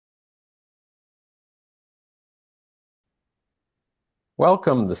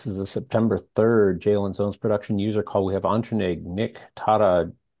Welcome. This is a September 3rd Jalen Zones production user call. We have Antranig, Nick,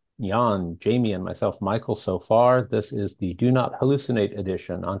 Tara, Jan, Jamie, and myself, Michael, so far. This is the Do Not Hallucinate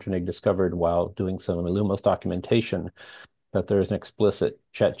edition. Antranig discovered while doing some Illumos documentation that there is an explicit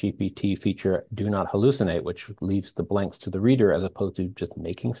ChatGPT feature, Do Not Hallucinate, which leaves the blanks to the reader as opposed to just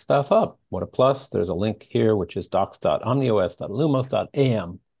making stuff up. What a plus. There's a link here, which is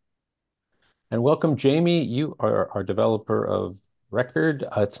docs.omnios.illumos.am. And welcome, Jamie. You are our developer of record.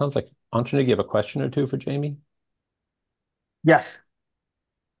 It sounds like, Anthony, you have a question or two for Jamie? Yes.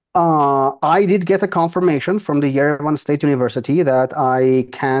 I did get a confirmation from the Yerevan State University that I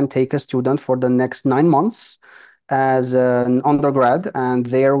can take a student for the next 9 months as an undergrad, and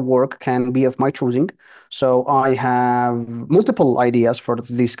their work can be of my choosing. So I have multiple ideas for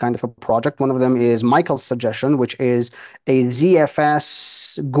this kind of a project. One of them is Michael's suggestion, which is a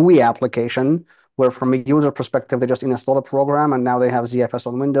ZFS GUI application, where from a user perspective, they just install a program and now they have ZFS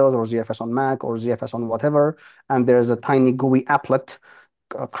on Windows or ZFS on Mac or ZFS on whatever. And there's a tiny GUI applet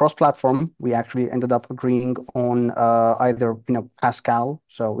cross-platform. We actually ended up agreeing on either Pascal,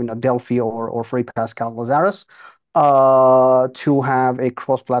 so Delphi or Free Pascal Lazarus, to have a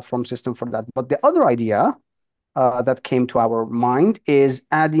cross-platform system for that. But the other idea that came to our mind is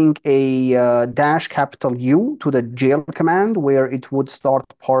adding a dash capital U to the jail command, where it would start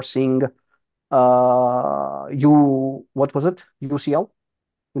parsing what was it? UCL,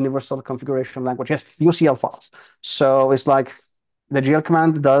 Universal Configuration Language. Yes, UCL files. So it's like the GL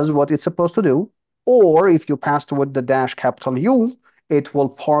command does what it's supposed to do, or if you passed with the dash capital U, it will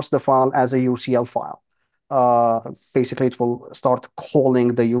parse the file as a UCL file. Basically, it will start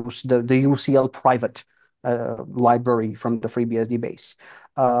calling the UCL private library from the FreeBSD base.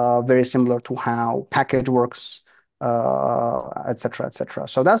 Very similar to how package works, etc., etc.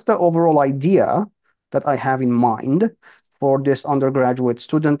 So that's the overall idea that I have in mind for this undergraduate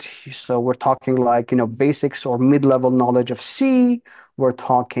student. So we're talking like, basics or mid-level knowledge of C. We're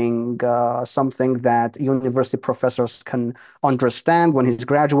talking something that university professors can understand when he's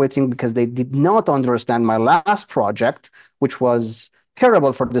graduating, because they did not understand my last project, which was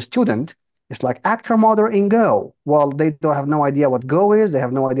terrible for the student. It's like actor model in Go. Well, they don't have no idea what Go is. They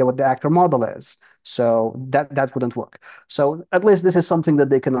have no idea what the actor model is. So that wouldn't work. So at least this is something that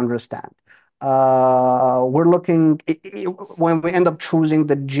they can understand. We're looking, when we end up choosing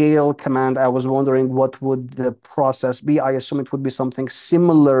the jail command, I was wondering what would the process be. I assume it would be something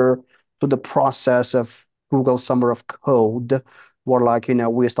similar to the process of Google Summer of Code, where like,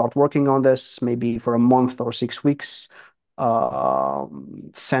 we start working on this maybe for a month or 6 weeks,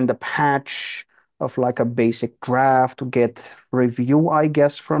 send a patch of like a basic draft to get review, I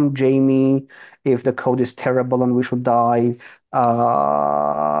guess, from Jamie if the code is terrible and we should die.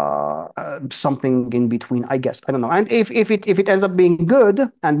 Something in between, I guess. I don't know. And if it ends up being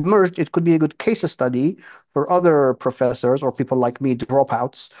good and merged, it could be a good case study for other professors or people like me,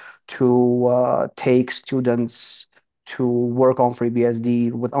 dropouts, to take students to work on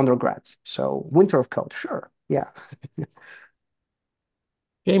FreeBSD with undergrads. So winter of code, sure. Yeah.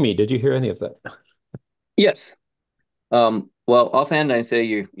 Jamie, did you hear any of that? Yes. Well, offhand, I say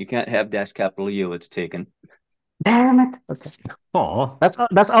you can't have dash capital U. It's taken. Damn it. Okay. Oh, That's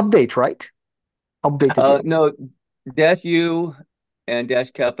update, right? Updated you. No, dash U and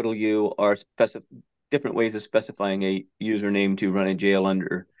dash capital U are different ways of specifying a username to run a jail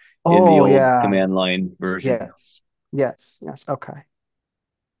under in the Oh, old yeah. command line version. Yes. Yes. Yes. Okay.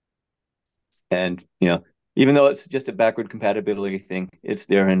 And even though it's just a backward compatibility thing, it's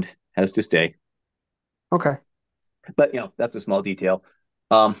there and has to stay. Okay. But that's a small detail.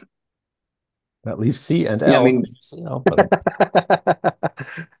 Um, at least C and yeah, I L. mean, But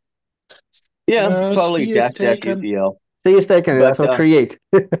yeah, No, probably C is dash taken. UCL. C is taken. That's But what create.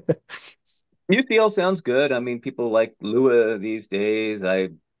 UCL sounds good. I mean, people like Lua these days.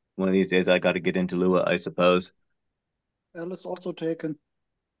 One of these days I got to get into Lua, I suppose. L is also taken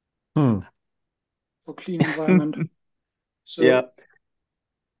hmm. for clean environment. Yeah, So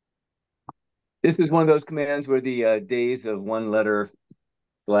this is one of those commands where the days of one letter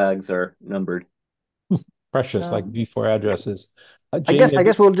flags are numbered. Precious, like V4 addresses. I guess Jamie, I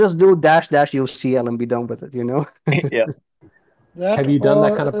guess we'll just do dash dash UCL and be done with it, Yeah. have that you done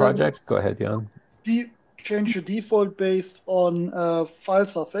that or kind of project? Go ahead, Jan. change the default based on file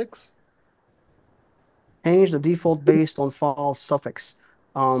suffix. Change the default based on file suffix.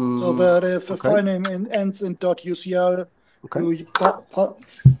 So that if a Okay. file name ends in .ucl, Okay. you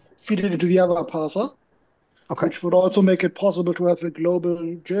feed it into the other parser, Okay. which would also make it possible to have a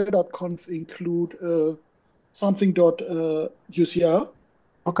global j.conf include something .ucl.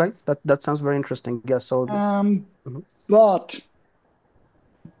 Okay. That sounds very interesting. Yeah. So Um, mhm. but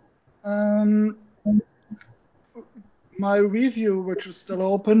Um, my review, which is still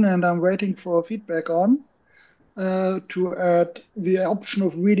open and I'm waiting for feedback on, to add the option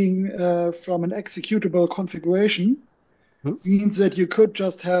of reading from an executable configuration means that you could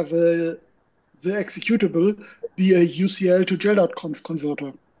just have the executable be a UCL to gel.conf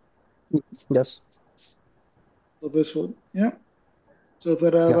converter. Yes. So this would, yeah. So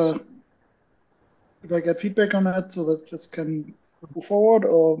that Yes. if I get feedback on that, so that just can move forward,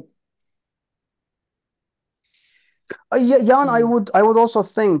 or Yeah, Jan, I would also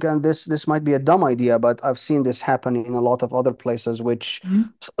think, and this might be a dumb idea, but I've seen this happen in a lot of other places, which hmm?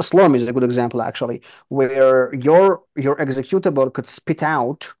 Slurm is a good example actually, where your executable could spit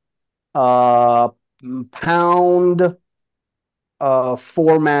out uh pound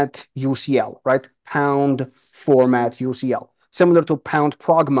format UCL, right? Pound format UCL, similar to pound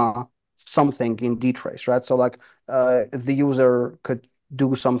pragma something in dtrace, right? So like the user could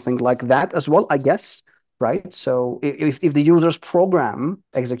do something like that as well, I guess, right? So if the user's program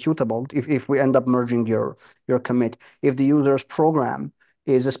executable, if we end up merging your commit, if the user's program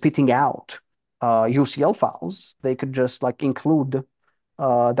is spitting out UCL files, they could just like include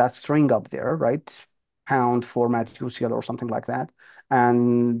that string up there, right? Pound format UCL or something like that.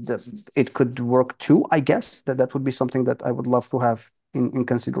 And it could work too, I guess. That would be something that I would love to have in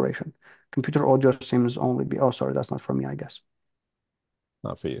consideration. Computer audio seems only be, oh, sorry, that's not for me, I guess.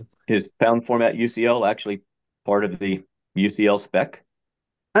 Not for you. Is pound format UCL actually part of the UCL spec?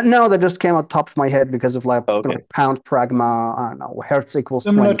 No, that just came on top of my head because of like, Oh, okay. like pound pragma, I don't know, hertz equals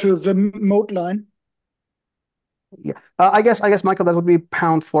Similar 20. to the mode line. Yeah, I guess, Michael, that would be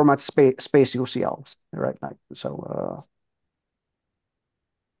pound format space UCLs, right? Like, so,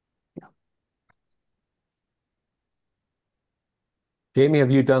 yeah. Jamie,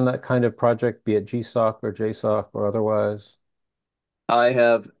 have you done that kind of project, be it GSOC or JSOC or otherwise? I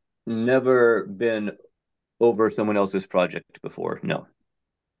have never been over someone else's project before. No.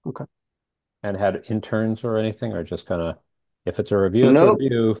 Okay. And had interns or anything, or just kind of, if it's a review, it's a Nope.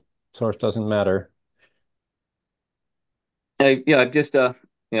 review. Source doesn't matter. I've just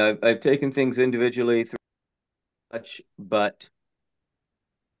I've taken things individually through much, but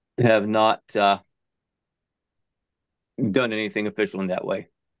have not done anything official in that way.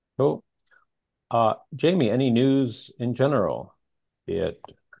 Cool. Jamie, any news in general, be it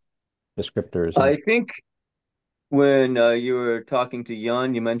descriptors and I think when you were talking to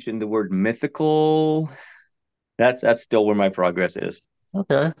Jan, you mentioned the word mythical. That's still where my progress is.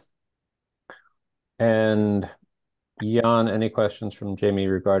 okay. And Jan, any questions from Jamie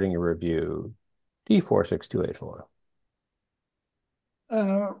regarding your review? D46284.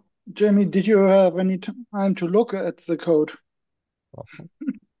 Jamie, did you have any time to look at the code?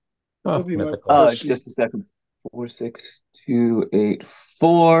 That Oh, would be my mythical. question. Just a second.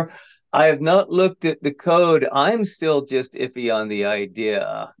 46284. I have not looked at the code. I'm still just iffy on the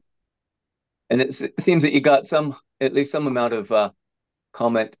idea. And it seems that you got at least some amount of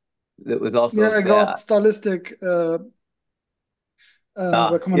comment that was Yeah, also I got that. stylistic Yeah,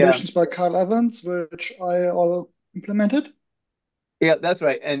 recommendations by Carl Evans, which I all implemented. yeah, that's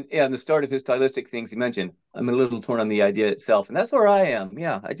right. And yeah, in the start of his stylistic things, he mentioned, I'm a little torn on the idea itself. And that's where I am.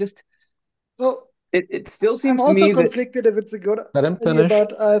 Yeah, So it still I'm seems to also me that, conflicted if it's a good Let him idea, finish.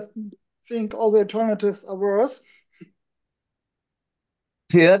 but I think all the alternatives are worse.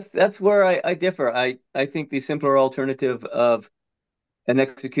 see, that's where I differ. I think the simpler alternative of an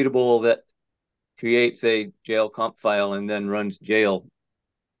executable that creates a jail comp file and then runs jail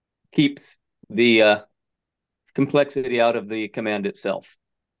keeps the complexity out of the command itself.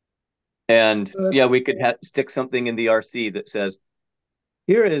 And But yeah, we could stick something in the RC that says,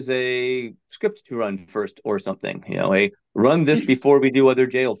 here is a script to run first or something, a run this before we do other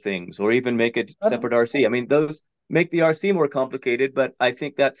jail things, or even make it but separate RC. I mean, those make the RC more complicated, but I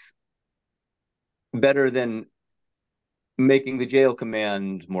think that's better than making the jail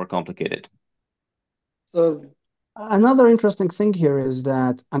command more complicated. so Another interesting thing here is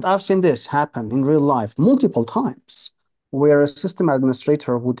that, and I've seen this happen in real life multiple times, where a system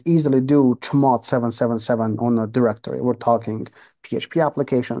administrator would easily do chmod 777 on a directory. We're talking PHP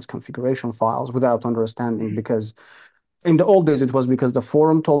applications, configuration files without understanding, because in the old days it was because the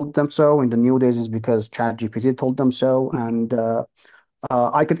forum told them so. In the new days it's because ChatGPT told them so. And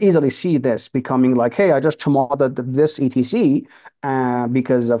I could easily see this becoming like, hey, I just chmodded this etc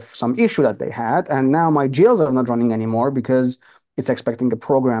because of some issue that they had, and now my jails are not running anymore because it's expecting a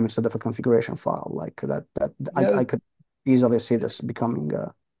program instead of a configuration file. Like that, yeah, I could easily see this becoming,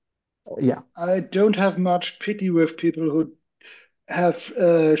 yeah. I don't have much pity with people who have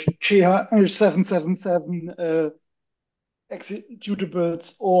 777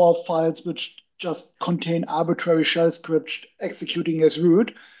 executables or files which just contain arbitrary shell scripts executing as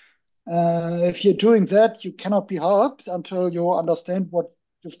root. If you're doing that, you cannot be helped until you understand what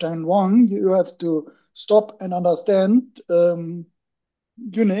you've done wrong. You have to stop and understand Unix.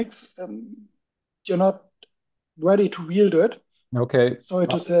 You're not ready to wield it, Okay. sorry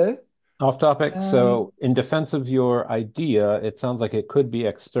to say. Off topic. And So, in defense of your idea, it sounds like it could be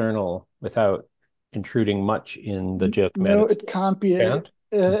external without intruding much in the jail command. no, It it can't be can't.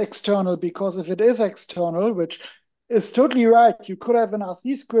 external, because if it is external, which is totally right, you could have an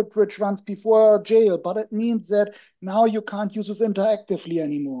RC script which runs before jail, but it means that now you can't use this interactively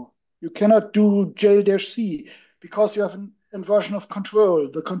anymore. You cannot do jail-c because you have an inversion of control.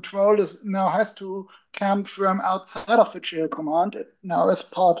 The control is now has to come from outside of the jail command. It now is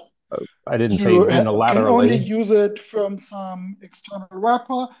part. I didn't say You can only unilaterally. use it from some external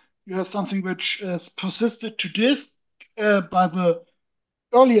wrapper. You have something which is persisted to disk by the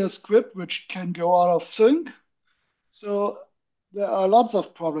earlier script, which can go out of sync. So there are lots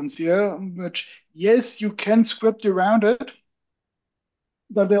of problems here, which, yes, you can script around it,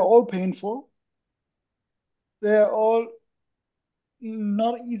 but they're all painful. They're all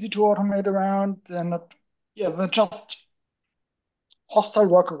not easy to automate around. They're not, yeah, they're just hostile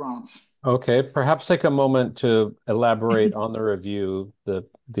workarounds. Okay, perhaps take a moment to elaborate on the review,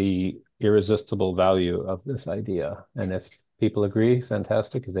 the irresistible value of this idea. And if people agree,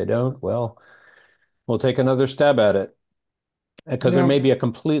 fantastic. If they don't, well, we'll take another stab at it. Because there Yeah, may be a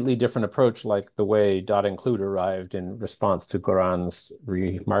completely different approach, like the way dot include arrived in response to Goran's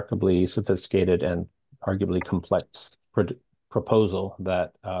remarkably sophisticated and arguably complex proposal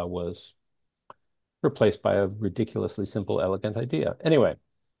that was replaced by a ridiculously simple, elegant idea. Anyway,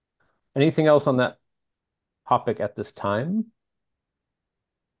 anything else on that topic at this time?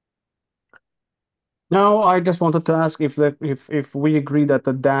 No, I just wanted to ask if we agree that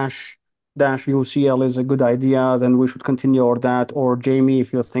the dash UCL is a good idea, then we should continue or that. Or Jamie,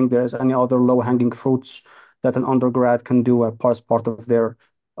 if you think there's any other low-hanging fruits that an undergrad can do as part of their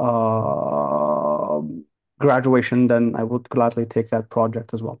uh, graduation, then I would gladly take that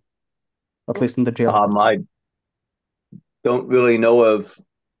project as well, at least in the jail parts. I don't really know of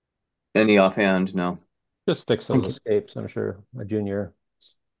any offhand, no. Just fix those Thank you. escapes. I'm sure a junior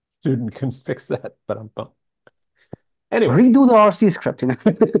student can fix that, but I'm bummed. Anyway, Redo the RC script.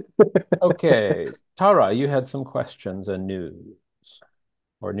 okay. Tara, you had some questions and news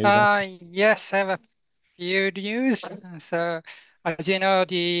or news and Yes, I have a few news. So, as you know,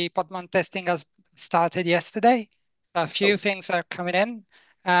 the podman testing has started yesterday. A few things are coming in.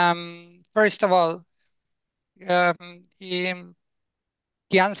 First of all, in the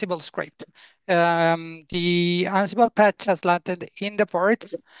Ansible script. The Ansible patch has landed in the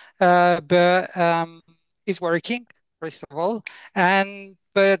ports, but is working, first of all.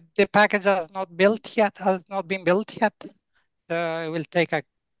 But the package has not been built yet. So it will take, I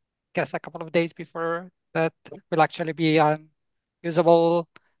guess, a couple of days before that will actually be usable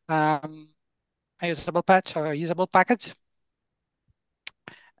um, a usable patch or a usable package.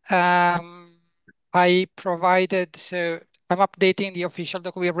 Um, I provided, so I'm updating the official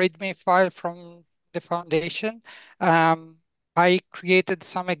document README file from the foundation. I created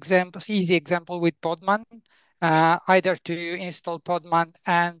some examples, easy example with Podman, either to install Podman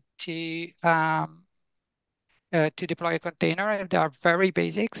and to deploy a container. They are very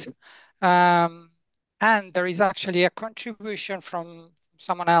basics. And there is actually a contribution from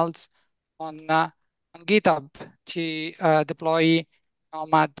someone else on GitHub to deploy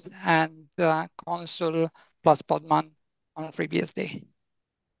Nomad and Consul plus Podman on FreeBSD.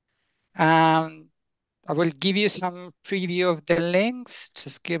 I will give you some preview of the links.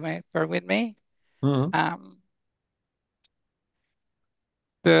 Just bear with me.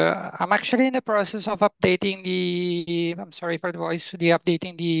 I'm actually in the process of updating I'm sorry for the voice,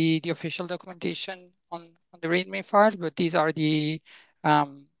 updating the official documentation on the README file, but these are the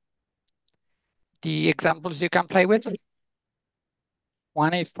examples you can play with.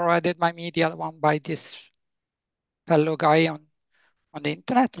 One is provided by me, the other one by this fellow guy on the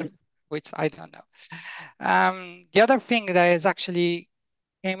internet, which I don't know. The other thing that is actually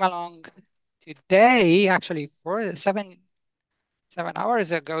came along today, actually for 7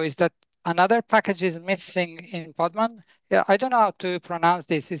 hours ago, is that another package is missing in Podman. Yeah, I don't know how to pronounce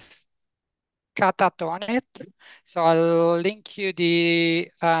this. It's Katatonit. So I'll link you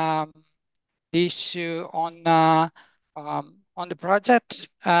the issue on the project.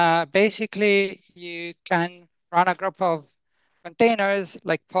 Basically, you can run a group of containers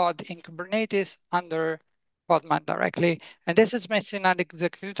like pod in Kubernetes under Podman directly. And this is missing an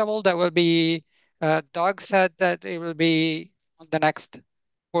executable that will be Doug said that it will be on the next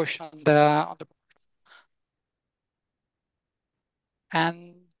push on the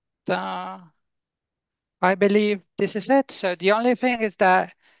and I believe this is it. So the only thing is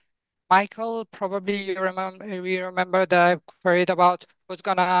that Michael, probably you remember that I queried about who's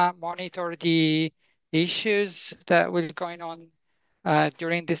gonna monitor the issues that will going on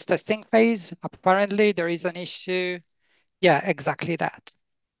during this testing phase. Apparently, there is an issue. Yeah, exactly that.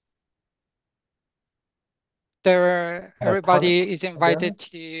 Tonic Everybody is again? invited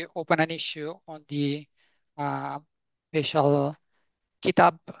to open an issue on the uh, official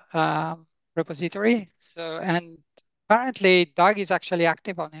GitHub repository. So, and apparently, Doug is actually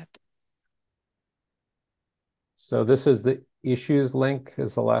active on it. So this is the issues link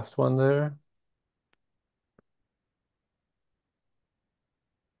is the last one there.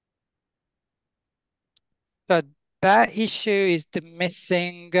 So that issue is the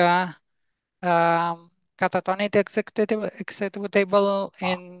missing catatonic executable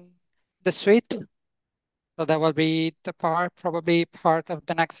in the suite. So that will be the probably part of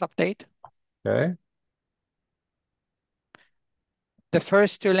the next update. Okay. The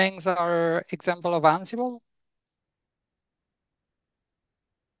first two links are example of Ansible.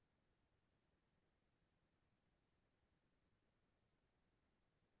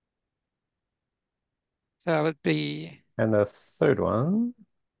 So that would be. And the third one.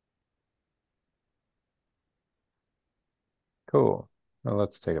 Cool. Now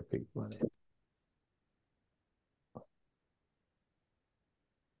let's take a peek.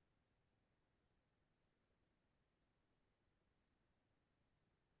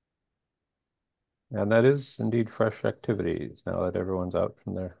 And that is indeed fresh activities now that everyone's out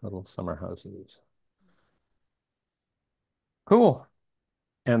from their little summer houses. Cool.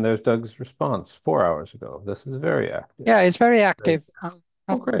 And there's Doug's response 4 hours ago. This is very active. Yeah, it's very Great. active. Oh,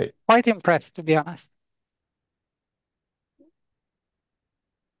 I'm great. quite impressed, to be honest.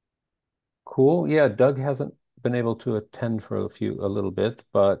 Cool. Yeah, Doug hasn't been able to attend for a little bit,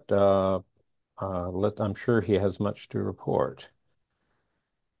 but I'm sure he has much to report.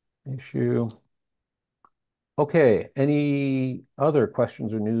 Issue. Okay, any other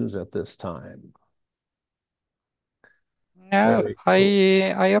questions or news at this time? No, Very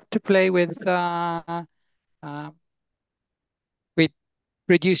cool. I have to play with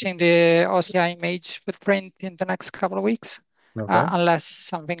reducing the OCI image footprint in the next couple of weeks, Okay. unless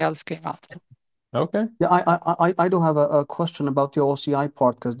something else came up. Okay. Yeah, I do have a question about the OCI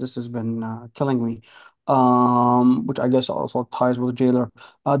part because this has been killing me, which I guess also ties with Jailer.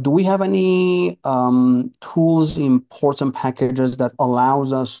 Do we have any tools, imports, and packages that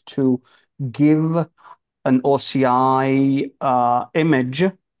allows us to give an OCI image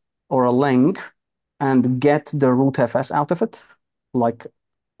or a link and get the rootfs out of it, like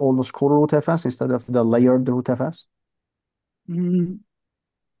all the scroll rootfs instead of the layered rootfs? Mm,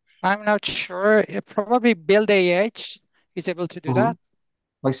 I'm not sure. Probably build AH is able to do that.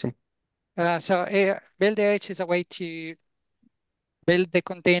 I see. So build AH is a way to build the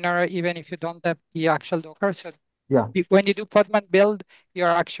container even if you don't have the actual Docker. So Yeah, when you do podman build, you're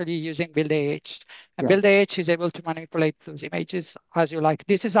actually using build AH. And yeah, build AH is able to manipulate those images as you like.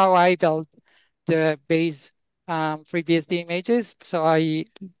 This is how I built the base FreeBSD images. So I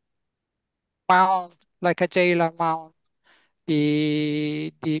mount like a jailer mount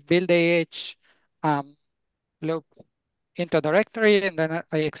the build AH loop into a directory, and then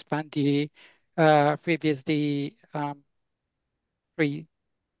I expand the FreeBSD free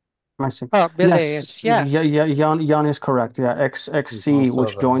I see. build Yes, AH. Yeah, yeah, Jan is correct. Yeah, He's XC, also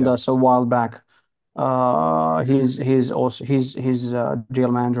which the, joined yeah, us a while back. He's also his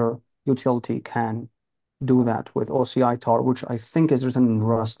jail manager utility can do that with OCI tar, which I think is written in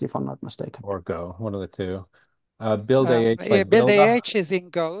Rust, if I'm not mistaken. or Go, one of the two. Build AH like build Builda. AH is in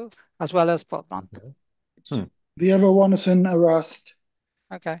Go as well as podman. Okay. Hmm. the other one is in Rust.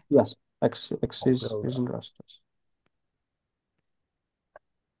 Okay. Yes, X is Builda. in Rust.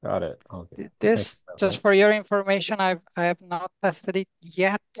 Got it. Okay. Thank This, you. just for your information, I have not tested it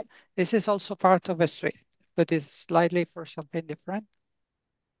yet. This is also part of a suite, but it's slightly for something different.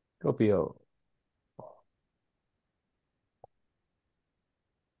 Scopio.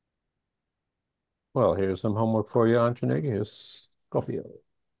 Well, here's some homework for you, Antonig. Here's Scopio.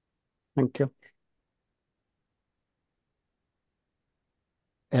 Thank you.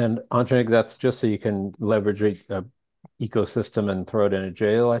 And Antonig, that's just so you can leverage a ecosystem and throw it in a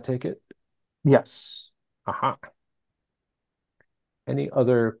jail, I take it? Yes. Aha. Any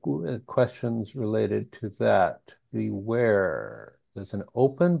other questions related to that? Beware. There's an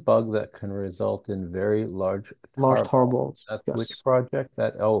open bug that can result in very large Large tar balls. tarballs. That's which Yes. project?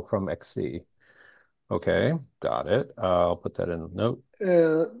 That, oh, from XC. Okay, got it. I'll put that in the note.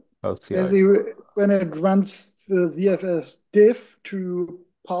 OCI. Basically, when it runs the ZFS diff to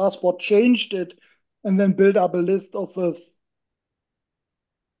parse what changed it, and then build up a list of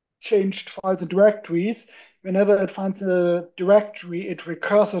changed files and directories. Whenever it finds a directory, it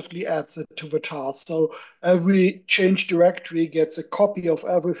recursively adds it to the task. So every changed directory gets a copy of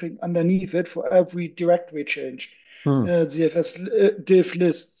everything underneath it for every directory change. ZFS diff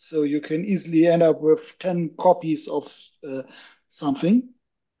list. So you can easily end up with 10 copies of something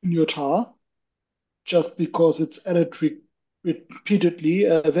in your tar just because it's added repeatedly.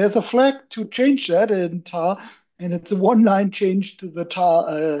 There's a flag to change that in tar, and it's a one-line change to the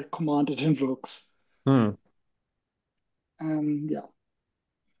tar command it invokes. Yeah.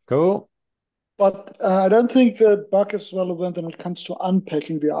 Cool. But I don't think the bug is relevant when it comes to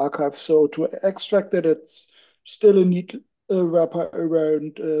unpacking the archive. So to extract it, it's still a neat wrapper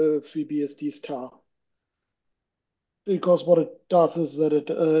around FreeBSD star. Because what it does is that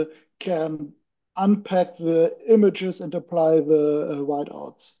it can unpack the images and apply the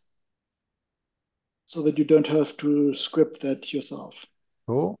whiteouts so that you don't have to script that yourself.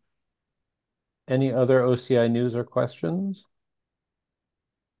 Cool. Any other OCI news or questions?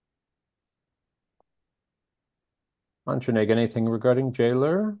 Antranig, anything regarding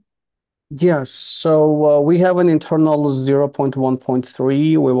Jailer? Yes, so we have an internal 0.1.3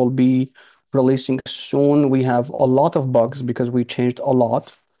 we will be releasing soon. We have a lot of bugs because we changed a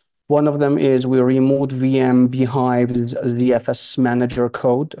lot. One of them is we removed VM Beehive's ZFS manager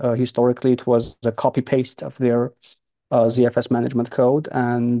code. Historically, it was a copy paste of their ZFS management code.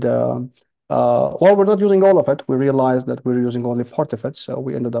 And well, we're not using all of it. We realized that we're using only part of it. So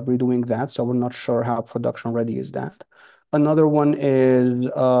we ended up redoing that. So we're not sure how production ready is that. Another one is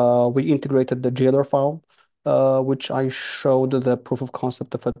we integrated the jailer file, which I showed the proof of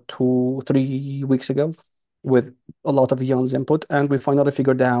concept of it 3 weeks ago with a lot of Jan's input. And we finally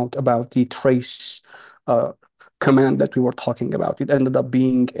figured out about the trace command that we were talking about. It ended up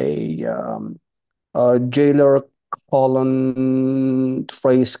being a jailer colon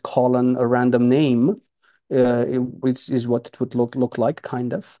trace colon a random name, which is what it would look like,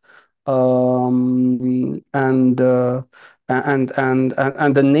 kind of. And the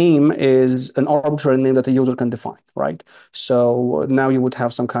name is an arbitrary name that the user can define, right? So now you would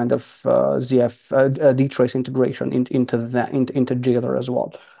have some kind of dtrace integration into Jailer as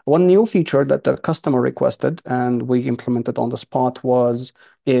well. One new feature that the customer requested and we implemented on the spot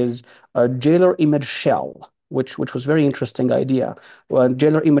is a Jailer image shell, which was very interesting idea. Well,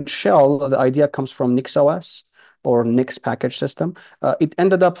 Jailer image shell, the idea comes from NixOS or Nix package system. It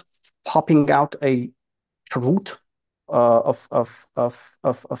ended up popping out a root of a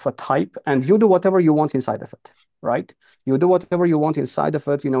type, and you do whatever you want inside of it, right? You do whatever you want inside of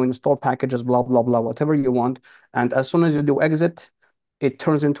it, install packages, blah, blah, blah, whatever you want. And as soon as you do exit, it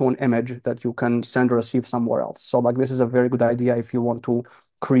turns into an image that you can send or receive somewhere else. So like this is a very good idea if you want to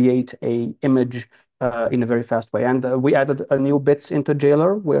create a image in a very fast way. And we added a new bits into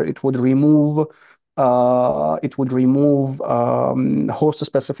Jailer where it would remove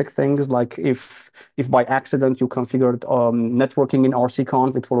host-specific things, like if by accident you configured networking in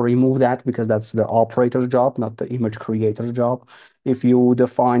RCconf, it will remove that because that's the operator's job, not the image creator's job. If you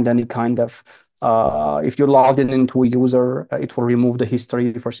defined any kind of if you logged in into a user, it will remove the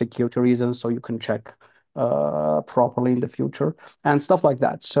history for security reasons, so you can check properly in the future and stuff like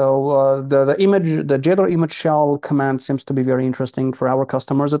that. So the Jailer image shell command seems to be very interesting for our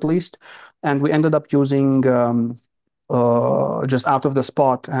customers at least, and we ended up using just out of the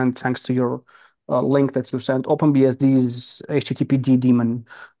spot, and thanks to your link that you sent, OpenBSD's HTTPD daemon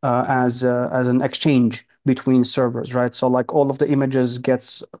as an exchange between servers, right? So like all of the images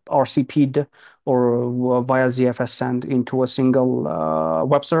gets RCP'd or via ZFS sent into a single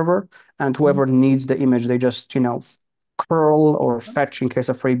web server, and whoever needs the image, they just, curl or fetch in case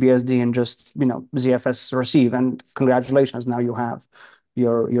of FreeBSD and just, ZFS receive. And congratulations, now you have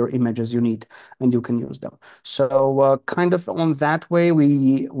your images you need and you can use them. So kind of on that way,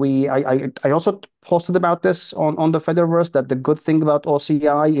 I also posted about this on the Fediverse that the good thing about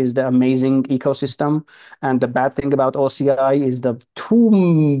OCI is the amazing ecosystem, and the bad thing about OCI is the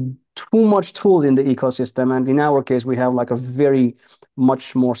too much tools in the ecosystem. And in our case, we have like a very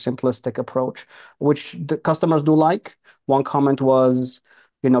much more simplistic approach, which the customers do like. One comment was,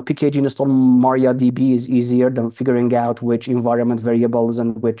 PKG install MariaDB is easier than figuring out which environment variables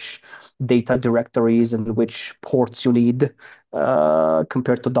and which data directories and which ports you need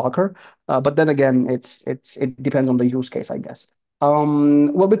compared to Docker. But then again, it depends on the use case, I guess.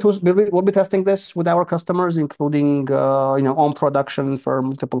 We'll be testing this with our customers, including on production for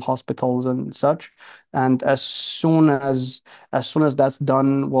multiple hospitals and such. And as soon as that's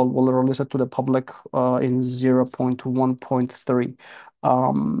done, we'll release it to the public in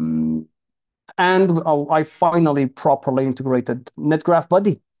 0.1.3. And I finally properly integrated Netgraph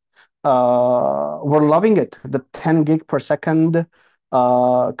Buddy. We're loving it. The 10 gig per second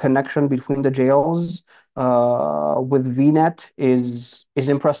connection between the jails with VNet is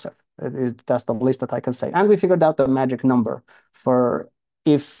impressive. That's the least that I can say. And we figured out the magic number for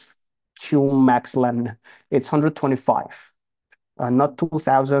if Q max len. It's 125, not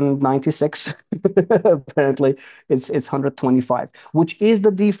 2096. Apparently, it's 125, which is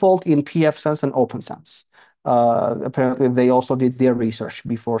the default in pfSense and OpenSense. Apparently, they also did their research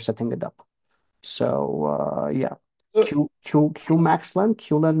before setting it up. So yeah, Q max len,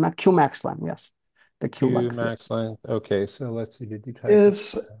 Q max len, yes, the Q Q length. max length. Okay, so let's see. Did you type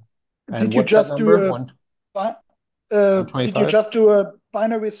Is and did you what's that just do number? did you 125? just do a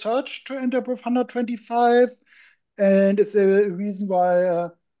binary search to end up with 125? And is there a reason why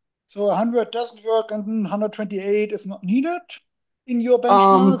so 100 doesn't work and 128 is not needed in your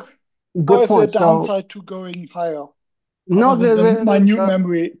benchmark? Or Good is there a point. So downside to going higher no, other than the minute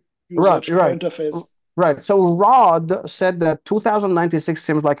memory right, usage per right. interface? Right. So Rod said that 2096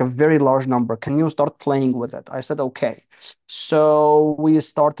 seems like a very large number. Can you start playing with it? I said, okay. So we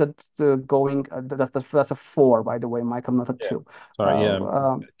started going. That's a four, by the way, Mike. I'm not a Yeah. two. Sorry,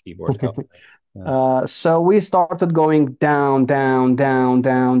 yeah, keyboard help. So we started going down, down, down,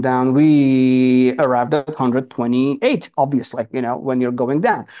 down, down. We arrived at 128, obviously, when you're going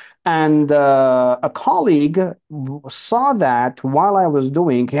down. And a colleague saw that while I was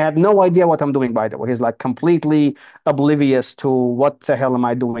doing, he had no idea what I'm doing, by the way. He's like completely oblivious to what the hell am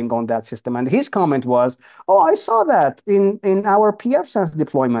I doing on that system. And his comment was, oh, I saw that in our pfSense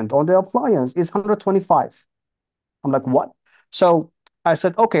deployment on the appliance is 125. I'm like, what? So I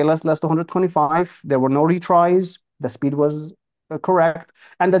said, okay, let's do 125. There were no retries. The speed was correct.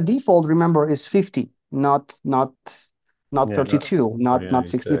 And the default, remember, is 50, not Yeah, 32, not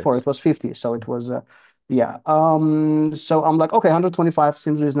 64. 4096. It was 50. So it was yeah. So I'm like, okay, 125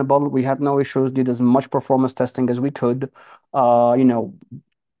 seems reasonable. We had no issues, did as much performance testing as we could.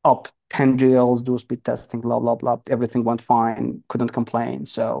 Up 10 jails, do speed testing, blah, blah, blah. Everything went fine, couldn't complain.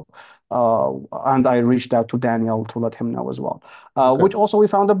 So, and I reached out to Daniel to let him know as well. Okay. Which also we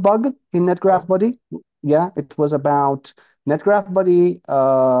found a bug in Netgraph Buddy. Yeah, it was about Netgraph Buddy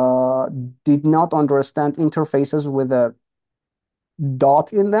did not understand interfaces with a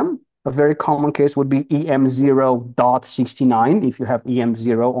dot in them. A very common case would be EM0.69 if you have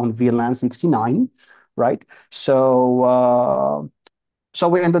EM0 on VLAN 69, right? So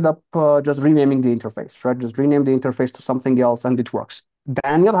we ended up just renaming the interface, right? Just rename the interface to something else and it works.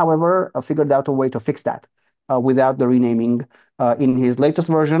 Daniel, however, figured out a way to fix that without the renaming in his latest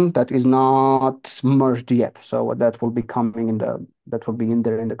version that is not merged yet. So that will be that will be in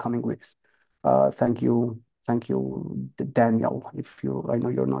there in the coming weeks. Thank you, Daniel. I know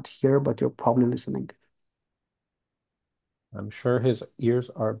you're not here, but you're probably listening. I'm sure his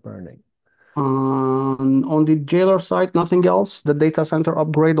ears are burning. On the jailer side, nothing else. The data center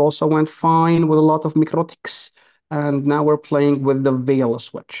upgrade also went fine with a lot of microtics. And now we're playing with the VALE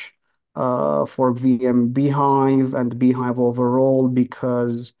switch for VM Beehive and Beehive overall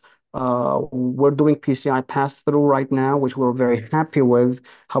because we're doing PCI pass-through right now, which we're very happy with.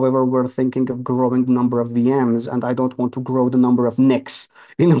 However, we're thinking of growing the number of VMs, and I don't want to grow the number of NICs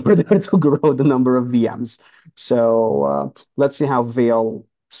in order to grow the number of VMs. So let's see how VALE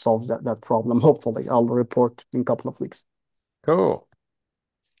solves that problem. Hopefully, I'll report in a couple of weeks. Cool.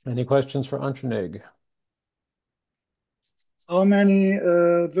 Any questions for Antranig? How many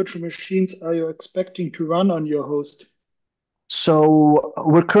virtual machines are you expecting to run on your host? So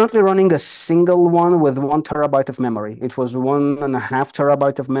we're currently running a single one with 1 TB of memory. It was 1.5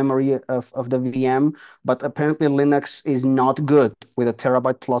 TB of memory of the VM, but apparently Linux is not good with a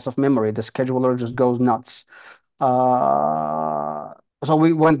terabyte plus of memory. The scheduler just goes nuts. So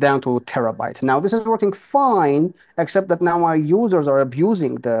we went down to a terabyte. Now this is working fine, except that now our users are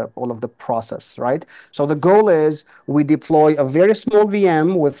abusing all of the process, right? So the goal is we deploy a very small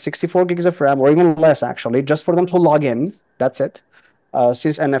VM with 64 gigs of RAM, or even less actually, just for them to log in. That's it.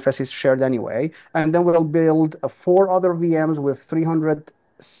 Since NFS is shared anyway. And then we'll build 4 other VMs with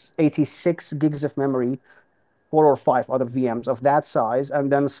 386 gigs of memory, 4 or 5 other VMs of that size,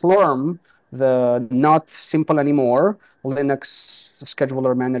 and then Slurm the not simple anymore Linux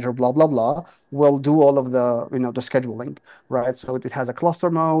scheduler manager, blah blah blah, will do all of the the scheduling, right? So it has a cluster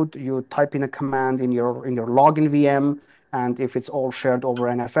mode. You type in a command in your login VM, and if it's all shared over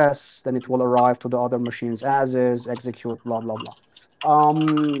NFS, then it will arrive to the other machines as is, execute, blah blah blah.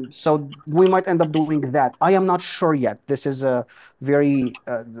 So we might end up doing that. I am not sure yet. This is a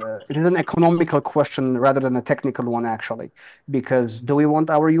it is an economical question rather than a technical one, actually, because do we want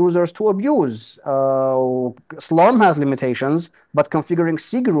our users to abuse? Slurm has limitations, but configuring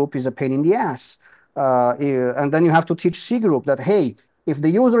cgroup is a pain in the ass. And then you have to teach cgroup that, hey, if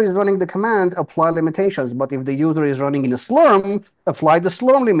the user is running the command, apply limitations. But if the user is running in a Slurm, apply the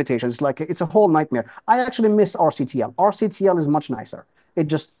Slurm limitations. Like, it's a whole nightmare. I actually miss RCTL. RCTL is much nicer. It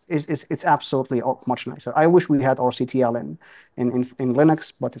just is. It's absolutely much nicer. I wish we had RCTL in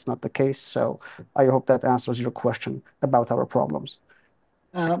Linux, but it's not the case. So I hope that answers your question about our problems.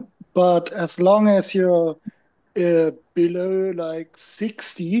 But as long as you're below like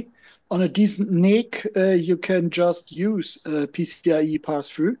 60 on a decent NIC, you can just use PCIe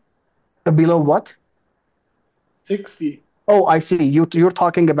pass-through. Below what? 60. Oh, I see. You're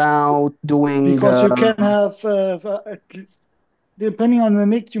talking about doing because you can have depending on the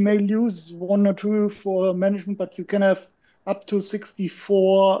NIC, you may lose one or two for management, but you can have up to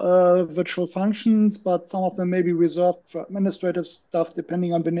 64 virtual functions, but some of them may be reserved for administrative stuff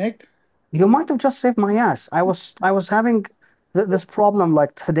depending on the NIC. You might have just saved my ass. I was having this problem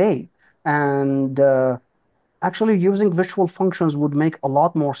like today, and actually using virtual functions would make a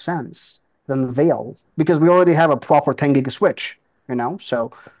lot more sense than VALE because we already have a proper 10 gig switch,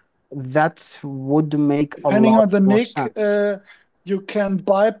 so that would make a Depending on lot the more NIC, sense. you can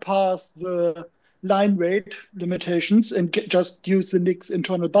bypass the line rate limitations and just use the NIC's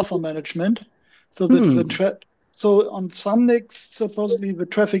internal buffer management, so that so on some NICs, supposedly the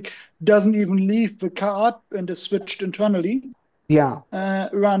traffic doesn't even leave the card and is switched internally. Yeah.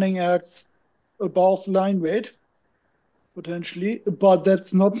 Running at above line rate potentially, but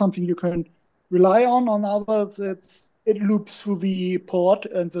that's not something you can rely on. On others, it loops through the port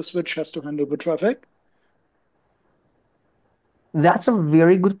and the switch has to handle the traffic. That's a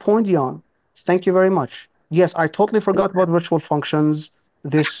very good point, Jan. Thank you very much. Yes, I totally forgot about virtual functions.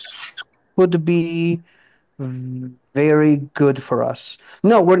 This could be very good for us.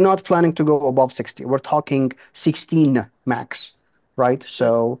 No, we're not planning to go above 60. We're talking 16 max, right?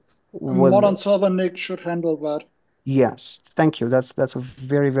 So A with modern server NIC should handle that. yes, thank you. That's a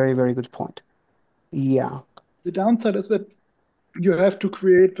very, very, very good point. Yeah. The downside is that you have to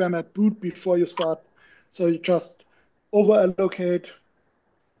create them at boot before you start. So you just over allocate,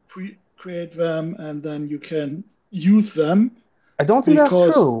 create them, and then you can use them. I don't think that's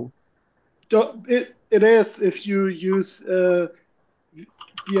Because true. it is if you use the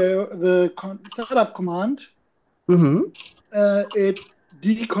setup command, it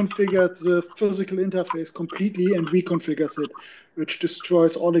deconfigures the physical interface completely and reconfigures it, which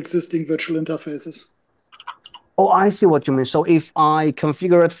destroys all existing virtual interfaces. Oh, I see what you mean. So if I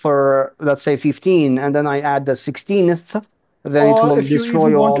configure it for, let's say, 15, and then I add the 16th, then it Or will if you even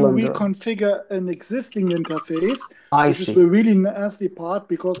destroy want all to and reconfigure an existing interface, I which is see. the really nasty part,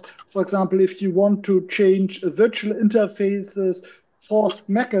 because, for example, if you want to change a virtual interface's forced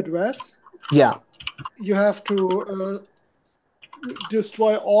MAC address, Yeah. you have to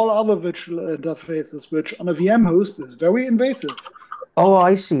destroy all other virtual interfaces, which on a VM host is very invasive. Oh,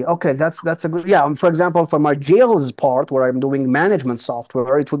 I see. Okay, that's a good. Yeah, for example, for my jails part where I'm doing management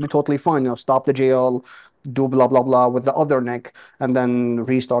software, it would be totally fine. Stop the jail, do blah blah blah with the other NIC, and then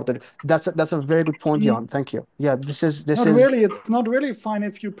restart it. That's a very good point, Jan. Thank you. Yeah, this is Not really. It's not really fine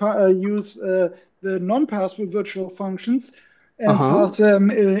if you use the non-password virtual functions and pass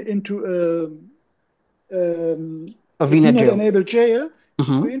them into a a VNet jail. VNet-enabled jail. The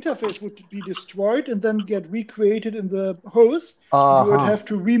Mm-hmm. interface would be destroyed and then get recreated in the host. You would Uh-huh. have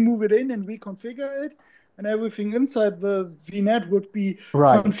to remove it in and reconfigure it, and everything inside the VNet would be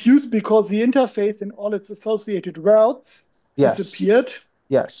Right. confused because the interface and all its associated routes Yes. disappeared.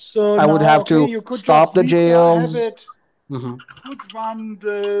 Yes. So I would now, have okay, to you could stop just the restart, have jails. it, Mm-hmm. could run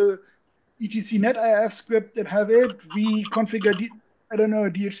the etc netif script and have it reconfigure, I don't know,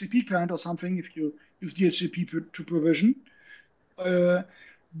 a DHCP client or something if you use DHCP to provision.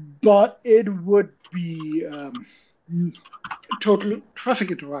 But it would be total traffic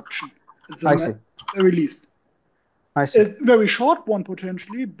interruption at I see. the very least. I see. A very short one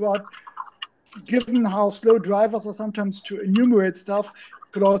potentially, but given how slow drivers are sometimes to enumerate stuff,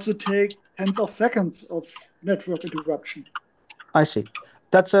 could also take tens of seconds of network interruption. I see.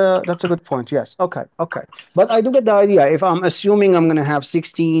 That's a good point. Yes. Okay. Okay. But I do get the idea. If I'm assuming I'm going to have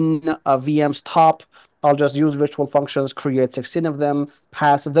 16 VMs top, I'll just use virtual functions, create 16 of them,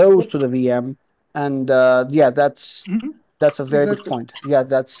 pass those to the VM, and yeah, that's a very good Exactly. point. Yeah,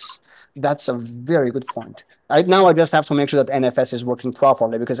 that's a very good point. I just have to make sure that NFS is working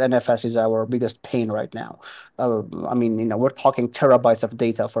properly because NFS is our biggest pain right now. I mean, we're talking terabytes of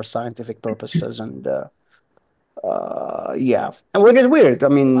data for scientific purposes, and yeah, and we're getting weird. I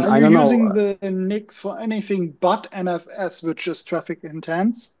mean, Are I you don't know. using the NICs for anything but NFS, which is traffic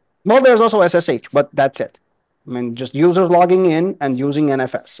intense? Well, there's also SSH, but that's it. I mean, just users logging in and using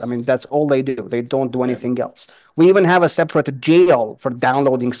NFS. I mean, that's all they do. They don't do Yeah. anything else. We even have a separate jail for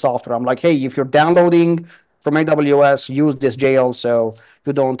downloading software. I'm like, hey, if you're downloading from AWS, use this jail so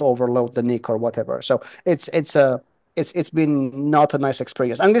you don't overload the NIC or whatever. So it's been not a nice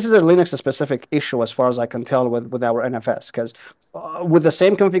experience. And this is a Linux specific issue as far as I can tell with our NFS, because with the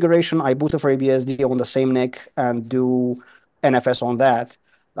same configuration, I boot a FreeBSD on the same NIC and do NFS on that,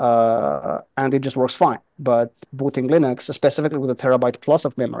 and it just works fine. But booting Linux, specifically with a terabyte plus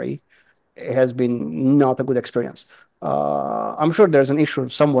of memory, it has been not a good experience. I'm sure there's an issue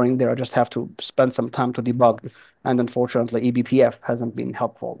somewhere in there. I just have to spend some time to debug, and unfortunately, eBPF hasn't been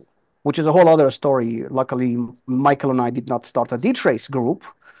helpful, which is a whole other story. Luckily, Michael and I did not start a dtrace group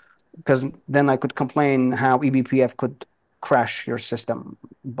because then I could complain how eBPF could crash your system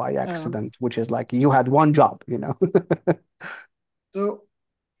by accident, which is like you had one job, So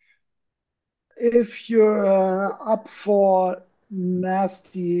if you're up for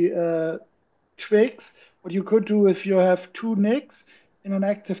nasty tricks, what you could do if you have two NICs in an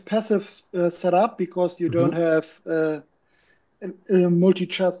active passive setup because you don't have a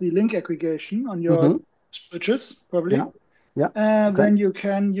multi-chassis link aggregation on your Mm-hmm. switches, probably. Yeah. Yeah. And Okay. then you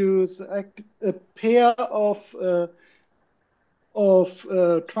can use a pair of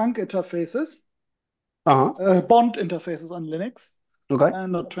trunk interfaces, Uh-huh. bond interfaces on Linux, Okay.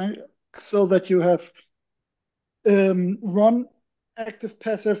 and not trunk, so that you have one active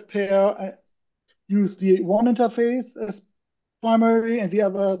passive pair use the one interface as primary and the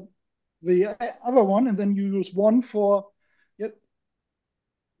other one, and then you use one for you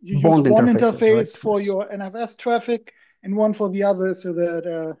use Bond one interfaces, right? interface for Yes. your NFS traffic and one for the other, so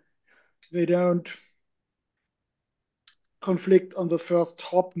that they don't conflict on the first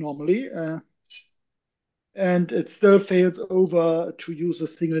hop normally. And it still fails over to use a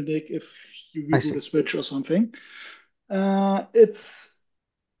single NIC if you I reboot see. a switch or something. It's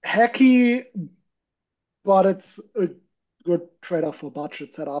hacky, but it's a good trade-off for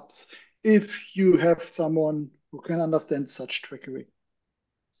budget setups if you have someone who can understand such trickery.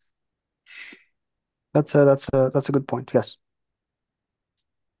 That's a good point. Yes.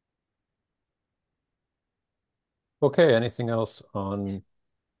 Okay, anything else on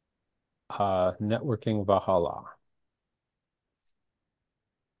networking Valhalla?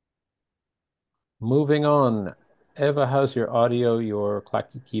 Moving on. Eva, how's your audio? Your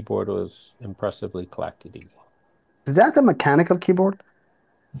clacky keyboard was impressively clackety. Is that the mechanical keyboard?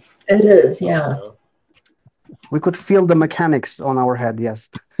 It is, yeah. So, We could feel the mechanics on our head. Yes.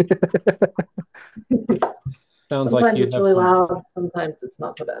 sounds like Sometimes you it's have really some. loud, sometimes it's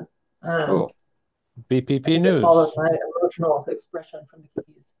not so bad. Oh, I BPP think it news. follows my emotional expression from the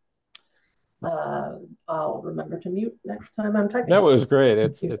keys. I'll remember to mute next time I'm typing. That was great.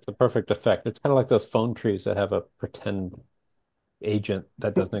 It's a perfect effect. It's kind of like those phone trees that have a pretend agent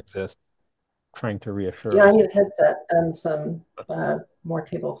that doesn't exist, trying to reassure Yeah, I us. need a headset and some more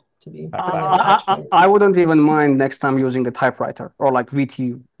cables to be putting in the I, patch I, keys. I wouldn't even mind next time using a typewriter or like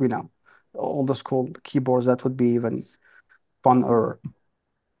VT, all those cool keyboards. That would be even funner.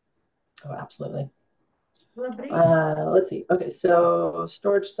 Oh, absolutely. Let's see. Okay, so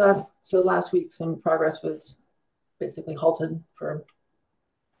storage stuff. So last week, some progress was basically halted for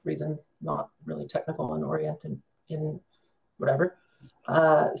reasons not really technical and oriented in whatever.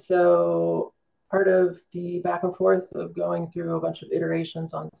 So part of the back and forth of going through a bunch of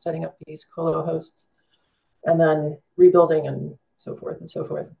iterations on setting up these colo hosts and then rebuilding and so forth and so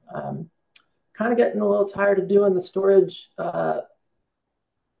forth. Kind of getting a little tired of doing the storage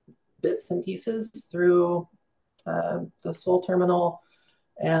bits and pieces through the Sol terminal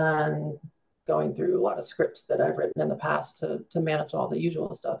and going through a lot of scripts that I've written in the past to manage all the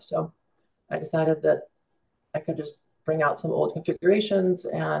usual stuff. So I decided that I could just bring out some old configurations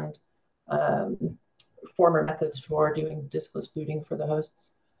and former methods for doing diskless booting for the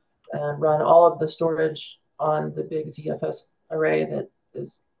hosts and run all of the storage on the big ZFS array that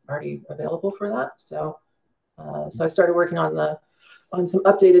is already available for that. So I started working on some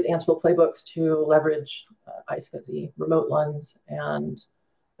updated Ansible playbooks to leverage iSCSI remote LUNs and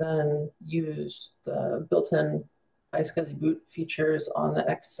then used the built-in iSCSI boot features on the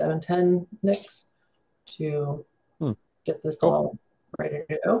X710 NICs to get this all ready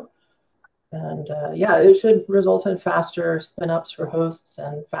to go. And yeah, it should result in faster spin-ups for hosts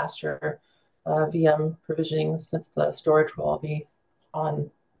and faster VM provisioning, since the storage will all be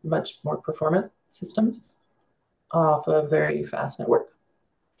on much more performant systems off a very fast network.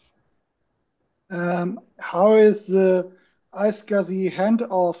 How is the iSCSI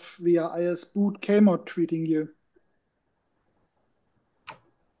handoff via ISBoot KMod treating you?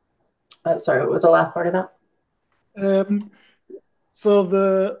 Sorry, what was the last part of that? So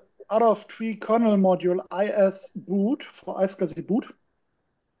the out of tree kernel module ISBoot for iSCSI boot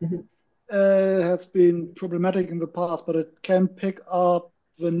has been problematic in the past, but it can pick up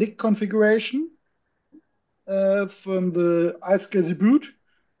the NIC configuration from the iSCSI boot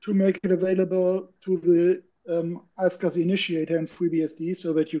to make it available to the iSCSI initiator in FreeBSD,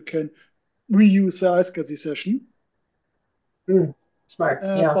 so that you can reuse the iSCSI session. Smart.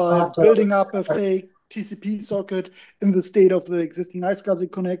 Yeah, by building up a fake TCP socket in the state of the existing iSCSI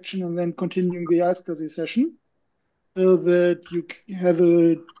connection and then continuing the iSCSI session, so that you have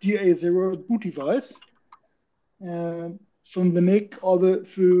a DA0 boot device from the NIC, or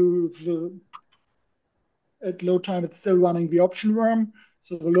at load time it's still running the option worm,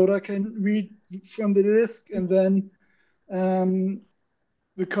 so the loader can read from the disk, and then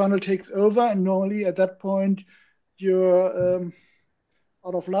the kernel takes over, and normally at that point you're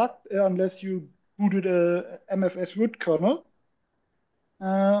out of luck unless you booted a MFS root kernel.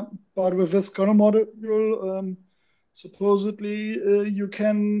 But with this kernel module, supposedly you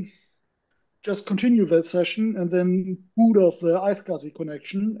can just continue that session and then boot off the iSCSI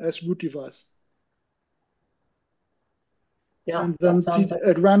connection as root device. Yeah, and then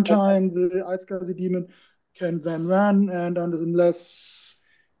at runtime, the iSCSI daemon can then run, and unless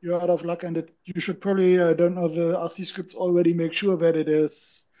you're out of luck, and you should probably, I don't know, the RC scripts already make sure that it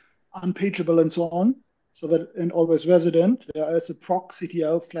is unpageable and so on, so that, and always resident. There is a proc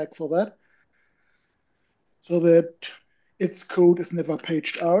CTL flag for that, so that its code is never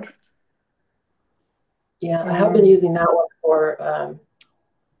paged out. Yeah, I have been using that one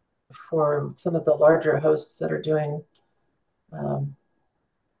for some of the larger hosts that are doing,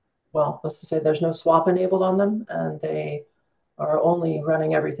 well, let's just say there's no swap enabled on them, and they are only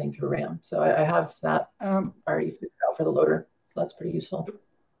running everything through RAM. So I have that already figured out for the loader. So that's pretty useful.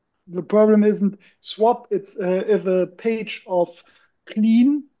 The problem isn't swap. It's if a page of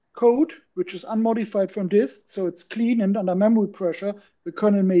clean code, which is unmodified from disk, so it's clean and under memory pressure, the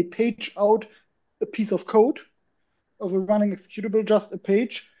kernel may page out a piece of code of a running executable, just a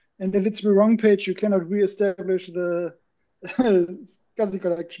page. And if it's the wrong page, you cannot reestablish the SCSI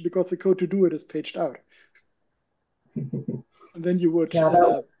connection because the code to do it is paged out. And then you would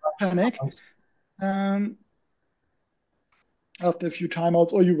panic after a few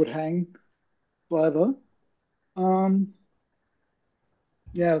timeouts, or you would hang forever.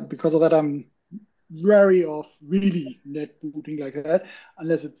 Yeah, because of that, I'm wary of really net booting like that,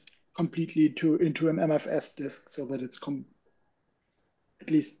 unless it's completely into an MFS disk, so that it's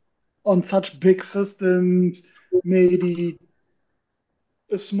at least on such big systems, maybe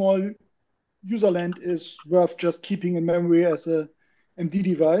a small userland is worth just keeping in memory as a MD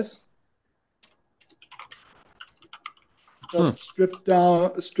device. Just strip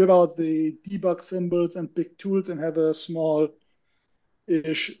out the debug symbols and big tools and have a small-ish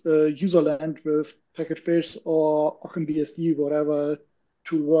userland with package base or OpenBSD, whatever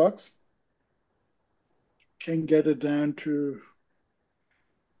tool works. Can get it down to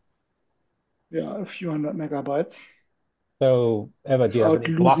a few hundred megabytes. So, Eva, do you have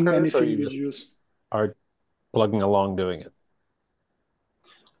any losing blockers, anything or you you just use? are plugging along doing it?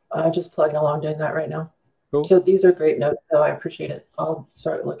 Just plugging along doing that right now. Cool. So these are great notes, though. I appreciate it. I'll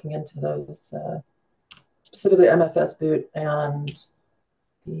start looking into those, specifically MFS boot and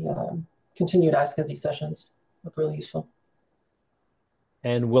the continued iSCSI sessions. Look really useful.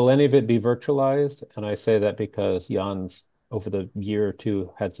 And will any of it be virtualized? And I say that because Jan's, over the year or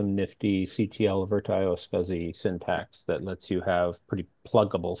two, had some nifty CTL virtio SCSI syntax that lets you have pretty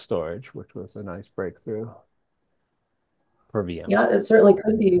pluggable storage, which was a nice breakthrough for VMs. Yeah, it certainly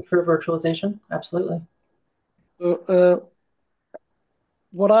could be for virtualization. Absolutely.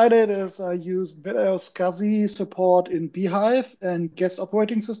 What I did is I used VALE SCSI support in Beehive and guest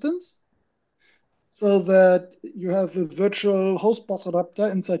operating systems, so that you have a virtual host bus adapter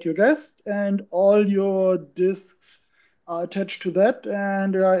inside your guest, and all your disks are attached to that,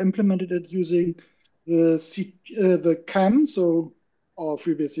 and I implemented it using the CAN, so or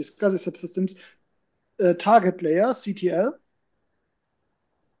FreeBSD SCSI subsystems target layer CTL.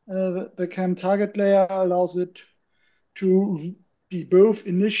 The CAM target layer allows it to be both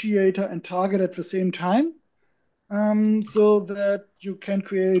initiator and target at the same time, so that you can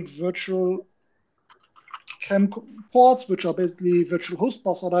create virtual CAM ports, which are basically virtual host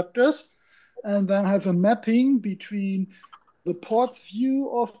bus adapters, and then have a mapping between the port's view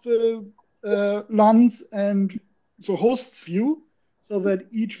of the LANs and the host's view, so that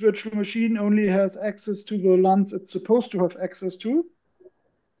each virtual machine only has access to the LANs it's supposed to have access to.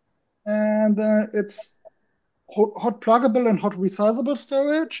 And it's hot pluggable and hot resizable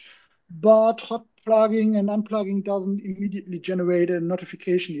storage, but hot plugging and unplugging doesn't immediately generate a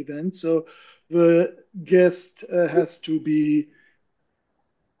notification event. So the guest has to be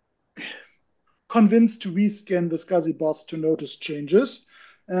convinced to rescan the SCSI bus to notice changes.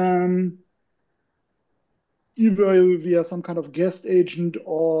 Either via some kind of guest agent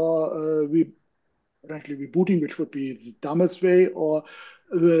or potentially rebooting, which would be the dumbest way, or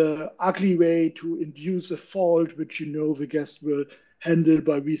the ugly way to induce a fault, which you know the guest will handle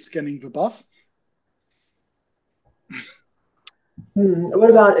by rescanning the bus. What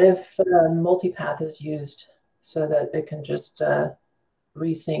about if multipath is used so that it can just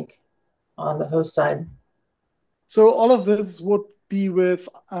resync on the host side? So all of this would be with,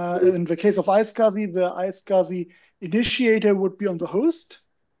 in the case of iSCSI, the iSCSI initiator would be on the host.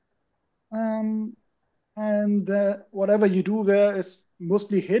 And whatever you do there is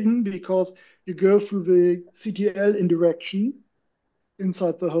mostly hidden because you go through the CTL indirection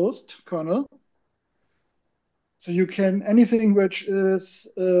inside the host kernel. So you can, anything which is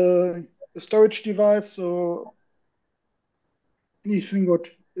a storage device, so anything what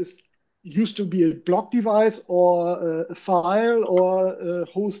is used to be a block device or a file or a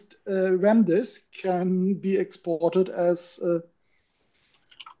host RAM disk can be exported as a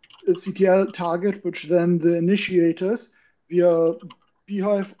CTL target, which then the initiators via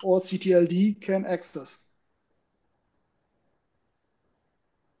Beehive or CTLD can access.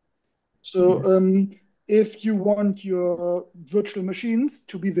 So if you want your virtual machines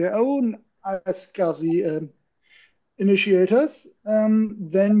to be their own iSCSI initiators,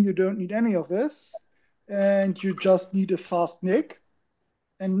 then you don't need any of this. And you just need a fast NIC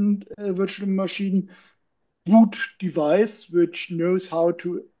and a virtual machine boot device, which knows how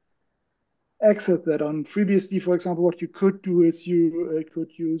to access that. On FreeBSD, for example, what you could do is you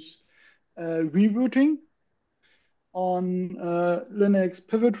could use rerouting on Linux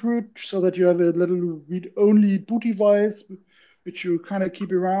pivot root so that you have a little read-only boot device, which you kind of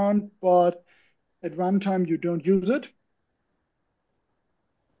keep around, but at runtime you don't use it.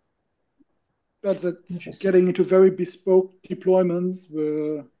 But that's getting into very bespoke deployments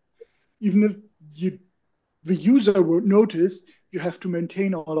where even if the user will notice, you have to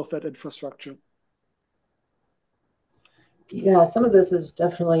maintain all of that infrastructure. Yeah, some of this is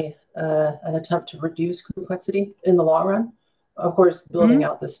definitely an attempt to reduce complexity in the long run. Of course, building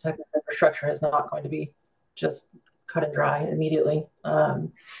out this type of infrastructure is not going to be just cut and dry immediately.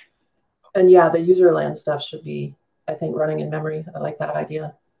 And yeah, the user land stuff should be, I think, running in memory. I like that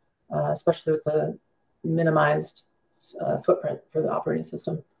idea, especially with the minimized footprint for the operating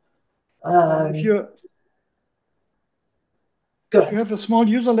system. If you have a small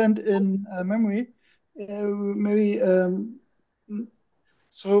user land in memory, maybe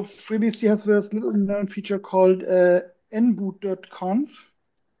so FreeBSD has this little known feature called nboot.conf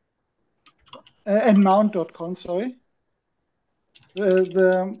and mount.conf, sorry.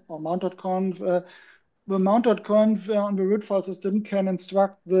 Or mount.conf, the mount.conf on the root file system can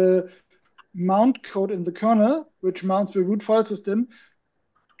instruct the mount code in the kernel, which mounts the root file system,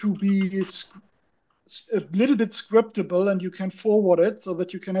 to be a little bit scriptable, and you can forward it so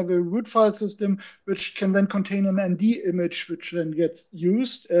that you can have a root file system which can then contain an ND image which then gets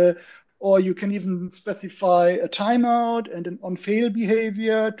used. Or you can even specify a timeout and an on-fail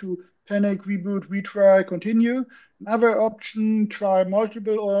behavior to panic, reboot, retry, continue. Another option, try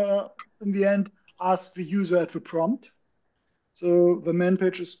multiple, or in the end, ask the user at the prompt. So the man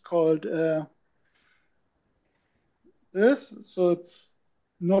page is called this. So it's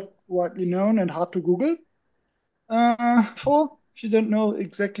not widely known and hard to Google for, if you don't know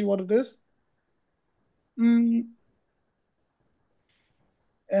exactly what it is. And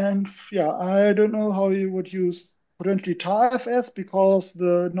yeah, I don't know how you would use potentially tar-fs because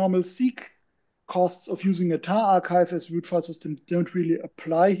the normal seek costs of using a tar archive as root file system don't really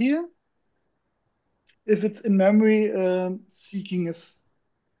apply here. If it's in memory, seeking is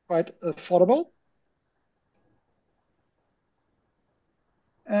quite affordable.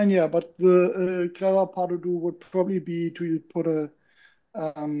 And yeah, but the clever part to do would probably be to put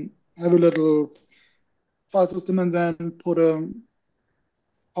have a little file system and then put a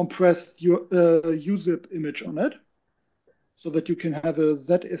compressed your UZIP image on it, so that you can have a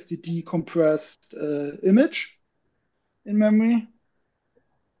ZSTD compressed image in memory,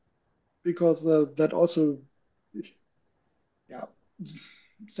 because that also, yeah,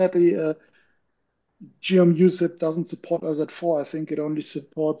 sadly, GMUZIP doesn't support LZ4. I think it only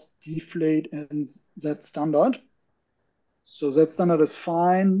supports deflate and Z standard. So Z standard is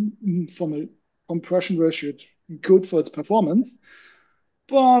fine from a compression ratio. It's good for its performance,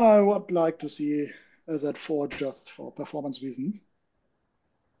 but I would like to see LZ4 just for performance reasons,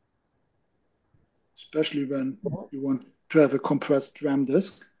 especially when you want to have a compressed RAM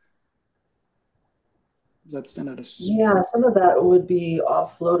disk. Z standard is. Yeah, some of that would be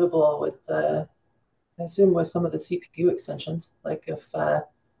offloadable with the, I assume with some of the CPU extensions. Like if I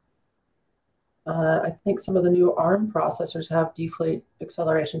think some of the new ARM processors have deflate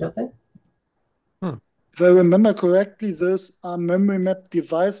acceleration, don't they? If I remember correctly, those are memory map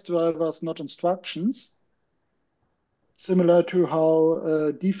device drivers, not instructions. Similar to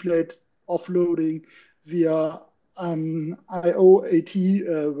how deflate offloading via IOAT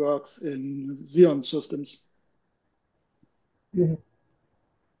works in Xeon systems. Mm-hmm.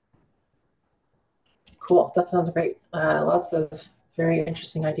 Cool, that sounds great. Lots of very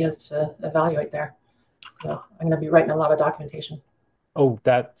interesting ideas to evaluate there. So I'm going to be writing a lot of documentation. Oh,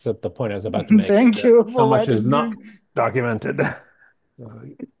 that's the point I was about to make. Thank you So for much is writing not me. documented.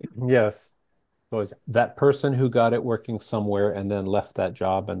 Yes. So it's that person who got it working somewhere and then left that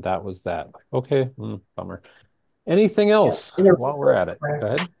job, and that was that. Okay, bummer. Anything else while we're at it? Go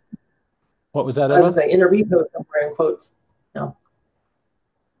ahead. What was that, I Eva? was saying in a repo somewhere in quotes. No.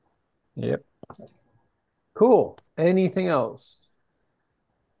 Yep. Cool. Anything else?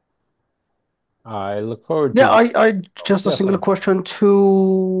 I look forward to. Yeah, I just a yes, single sir. question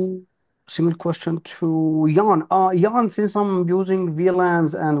to Jan. Jan, since I'm using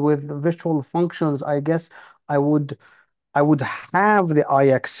VLANs and with virtual functions, I guess I would have the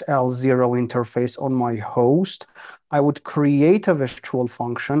IXL0 interface on my host. I would create a virtual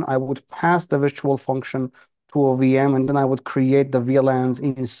function. I would pass the virtual function to a VM, and then I would create the VLANs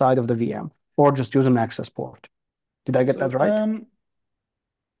inside of the VM, or just use an access port. Did I get that right?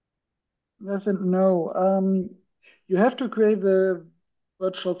 Yes and no. You have to create the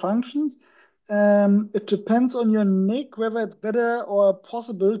virtual functions. It depends on your NIC whether it's better or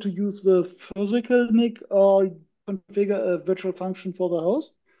possible to use the physical NIC or configure a virtual function for the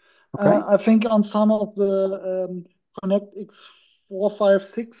host. Okay. I think on some of the Connect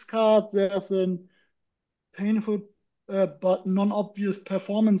X456 cards, there's a painful but non-obvious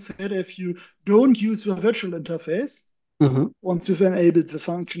performance hit if you don't use the virtual interface once you've enabled the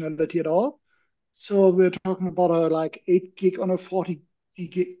functionality at all. So we're talking about a like 8 gig on a 40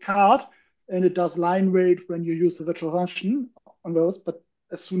 gig card, and it does line rate when you use the virtual function on those. But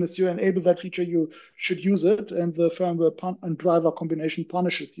as soon as you enable that feature, you should use it, and the firmware and driver combination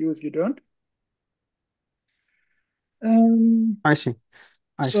punishes you if you don't. I see.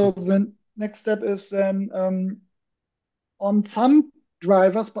 So the next step is then on some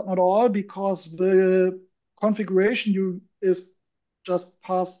drivers, but not all, because the configuration is just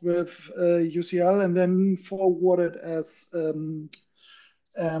passed with UCL and then forwarded as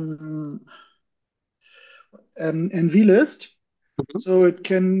NVList. So it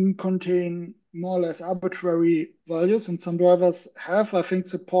can contain more or less arbitrary values, and some drivers have, I think,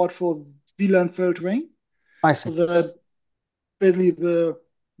 support for VLAN filtering. I see. So that basically the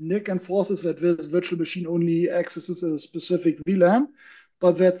NIC enforces that this virtual machine only accesses a specific VLAN,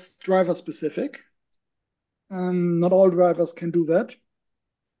 but that's driver specific. Not all drivers can do that.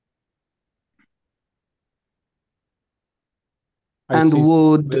 I see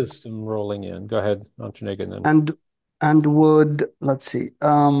wisdom rolling in. Go ahead, Antonig, and then would, let's see,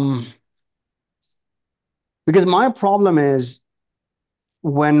 because my problem is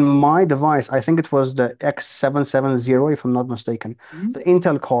when my device, I think it was the X770, if I'm not mistaken, the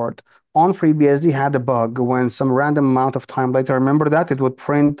Intel card on FreeBSD had a bug when some random amount of time later, remember that? It would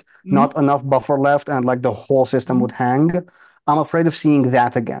print not enough buffer left and like the whole system would hang. I'm afraid of seeing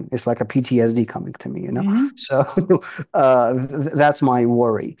that again. It's like a PTSD coming to me, you know? So that's my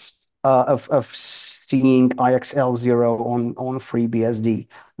worry of seeing IXL0 on FreeBSD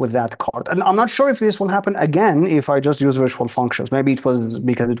with that card. And I'm not sure if this will happen again if I just use virtual functions. Maybe it was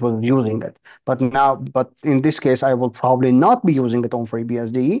because it was using it. But in this case, I will probably not be using it on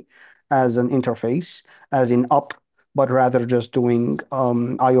FreeBSD as an interface, as in up, but rather just doing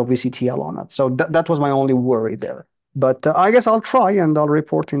IOVCTL on it. So that was my only worry there. But I guess I'll try and I'll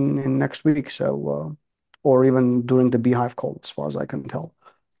report in next week. So, or even during the Beehive call, as far as I can tell.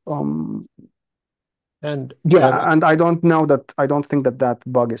 And Yeah, and I don't think that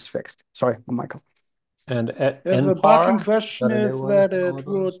bug is fixed. Sorry, Michael. and at Yeah, the bug in NPAR, question that a new is one that for all it of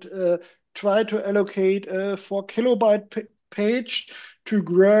those? would try to allocate a 4 kilobyte page to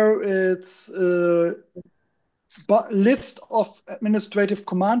grow its list of administrative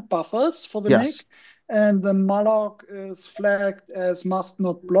command buffers for the Yes. NIC, and the malloc is flagged as must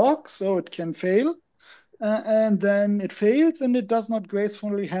not block, so it can fail. And then it fails, and it does not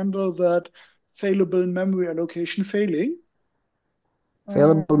gracefully handle that failable memory allocation failing.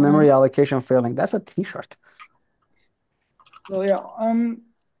 Failable And memory allocation failing. That's a t-shirt. so yeah,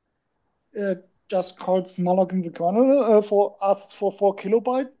 it just calls malloc in the kernel asks for 4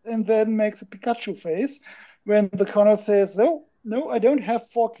 kilobytes, and then makes a Pikachu face when the kernel says, "No, no, I don't have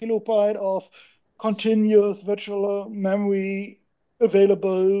 4 kilobyte of continuous virtual memory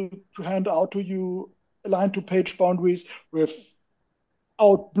available to hand out to you, aligned to page boundaries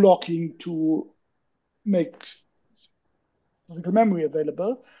without blocking to make physical memory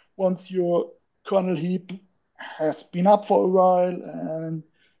available once your kernel heap has been up for a while." And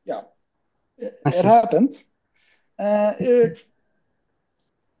yeah, I it see. happens. It,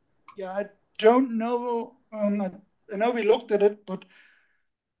 yeah, I don't know. I know we looked at it, but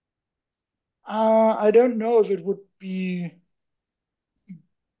I don't know if it would be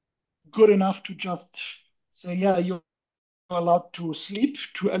good enough to just say, yeah, you're allowed to sleep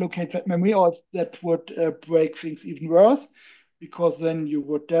to allocate that memory, or that would break things even worse, because then you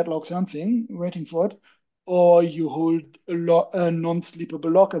would deadlock something waiting for it, or you hold a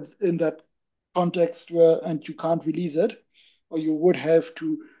non-sleepable lock in that context and you can't release it, or you would have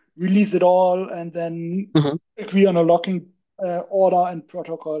to release it all and then Mhm. agree on a locking order and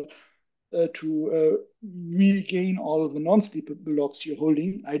protocol to regain all of the non-sleepable locks you're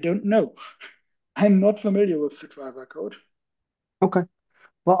holding. I don't know. I'm not familiar with the driver code. Okay.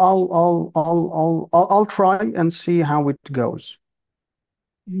 Well, I'll try and see how it goes.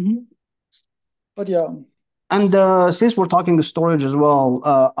 Mhm. But yeah, And since we're talking storage as well,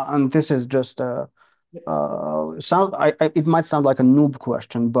 and this is just it might sound like a noob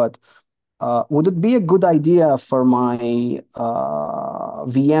question, but would it be a good idea for my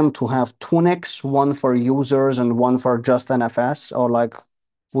VM to have two NICs, one for users and one for just NFS, or like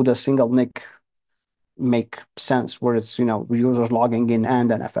would a single NIC make sense where it's users logging in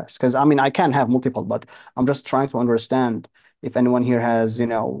and NFS? Because I mean I can have multiple, but I'm just trying to understand if anyone here has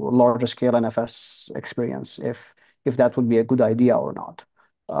larger scale NFS experience, if that would be a good idea or not.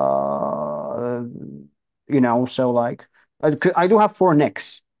 Uh, so like I do have four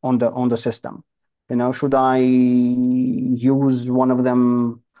NICs on the system. Should I use one of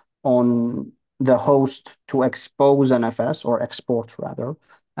them on the host to expose NFS or export rather,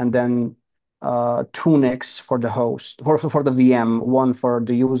 and then two NICs for the host, for the VM, one for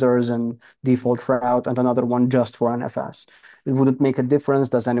the users and default route, and another one just for NFS. Would it make a difference?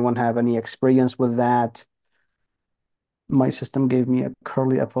 Does anyone have any experience with that? My system gave me a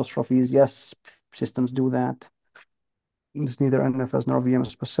curly apostrophes. Yes, systems do that. It's neither NFS nor VM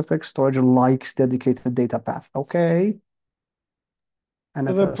specific. Storage likes dedicated data path. Okay.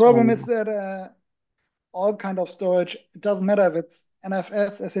 so the NFS problem only. is that all kind of storage, it doesn't matter if it's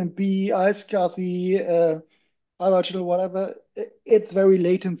NFS, SMB, iSCSI, fiber channel, whatever, it's very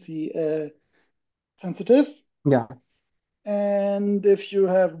latency sensitive. Yeah. And if you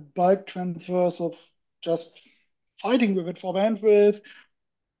have bulk transfers of just fighting with it for bandwidth,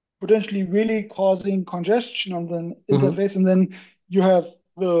 potentially really causing congestion on the Mhm. interface, and then you have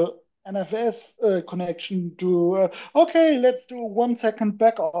the NFS connection to okay, let's do 1 second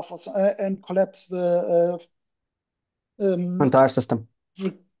back off and collapse Entire system.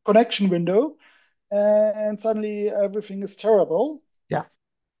 the connection window, and suddenly everything is terrible Yeah.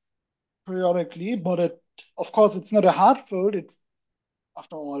 periodically. But of course, it's not a hard fault.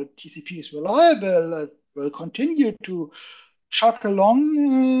 After all, TCP is reliable. It will continue to chug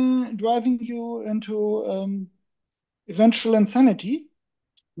along, driving you into eventual insanity.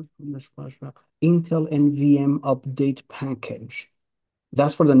 Intel NVM update package.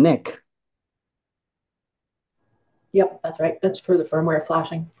 That's for the NIC. Yep, that's right. That's for the firmware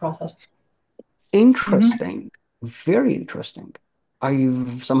flashing process. Interesting. Very interesting. I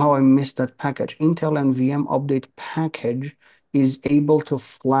missed that package. Intel NVM update package is able to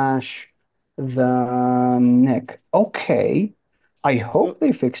flash the NIC. Okay. I hope So,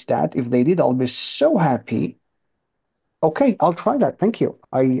 they fixed that. If they did, I'll be so happy. Okay, I'll try that. Thank you.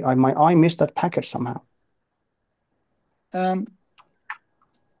 I missed that package somehow. um,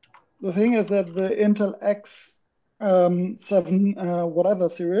 the thing is that the Intel X 7 whatever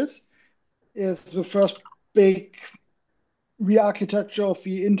series is the first big re-architecture of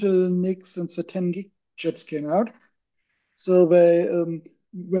the Intel NIC since the 10 gig chips came out. So they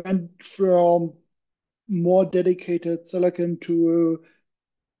went from more dedicated silicon to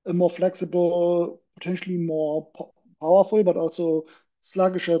a more flexible, potentially more powerful, but also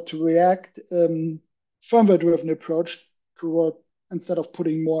sluggisher to react firmware-driven approach toward instead of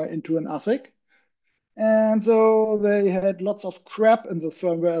putting more into an ASIC. And so they had lots of crap in the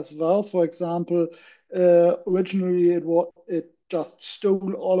firmware as well. For example, originally it just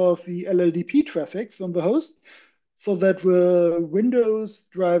stole all of the LLDP traffic from the host, so that the Windows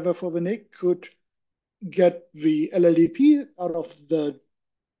driver for the NIC could get the LLDP out of the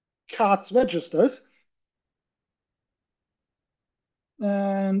card's registers.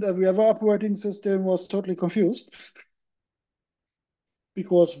 And every other operating system was totally confused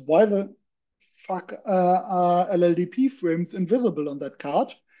because why the fuck are LLDP frames invisible on that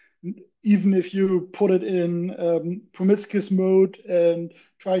card? Even if you put it in promiscuous mode and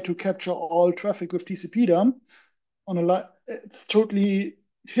try to capture all traffic with TCP dump on it's totally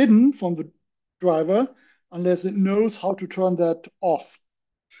hidden from the driver unless it knows how to turn that off.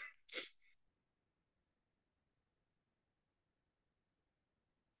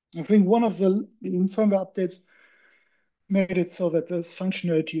 I think one of the firmware updates made it so that this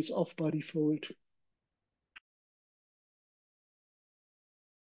functionality is off by default.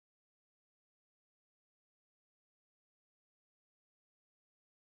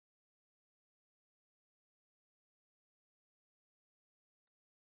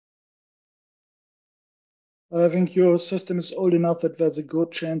 I think your system is old enough that there's a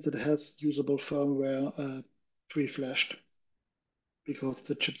good chance it has usable firmware pre-flashed because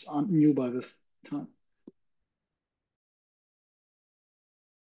the chips aren't new by this time.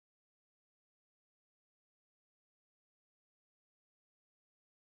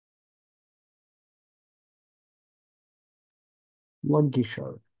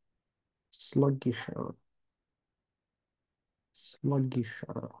 Sluggisher, sluggisher,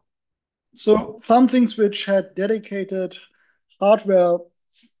 sluggisher. So some things which had dedicated hardware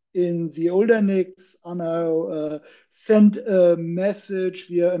in the older NICs are now send a message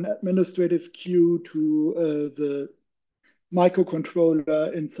via an administrative queue to the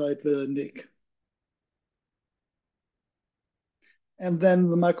microcontroller inside the NIC. And then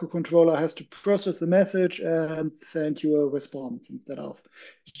the microcontroller has to process the message and send you a response instead of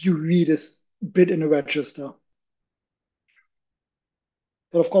you read a bit in a register.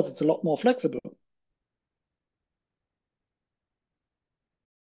 But of course, it's a lot more flexible.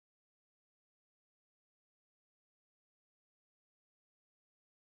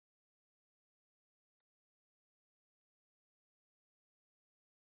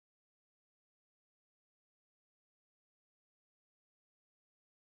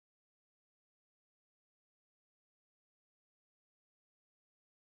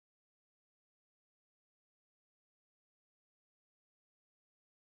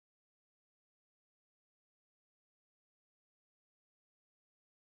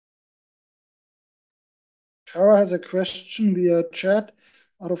 Tara has a question via chat.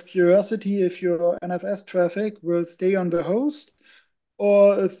 Out of curiosity, if your NFS traffic will stay on the host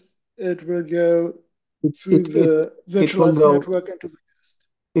or if it will go through the virtualized network into the guest.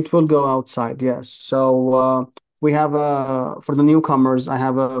 It will go outside, yes. So we have for the newcomers, I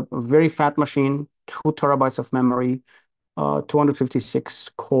have a very fat machine, 2 TB of memory, 256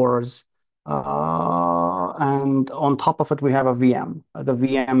 cores. And on top of it, we have a VM. The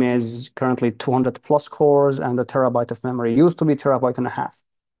VM is currently 200 plus cores and a terabyte of memory. It used to be terabyte and a half.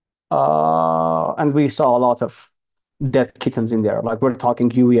 And we saw a lot of dead kittens in there. Like we're talking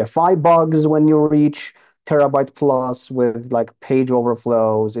UEFI bugs when you reach terabyte plus with like page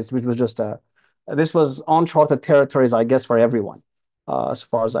overflows. It was just this was uncharted territories, I guess, for everyone, as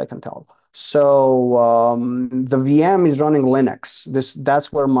far as I can tell. So the VM is running Linux.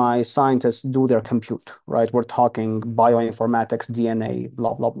 That's where my scientists do their compute, right? We're talking bioinformatics, DNA,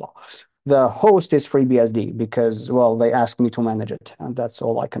 blah, blah, blah. The host is FreeBSD because, well, they asked me to manage it, and that's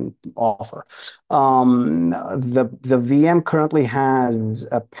all I can offer. The VM currently has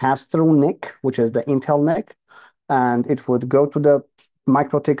a pass-through NIC, which is the Intel NIC, and it would go to the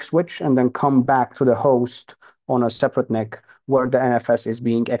MikroTik switch and then come back to the host on a separate NIC where the NFS is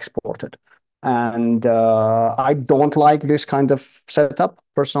being exported. And I don't like this kind of setup,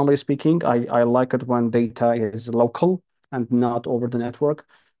 personally speaking. I like it when data is local and not over the network.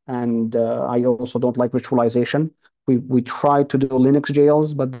 And I also don't like virtualization. We tried to do Linux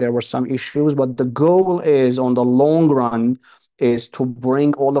jails, but there were some issues. But the goal is, on the long run, is to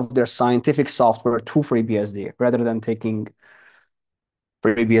bring all of their scientific software to FreeBSD rather than taking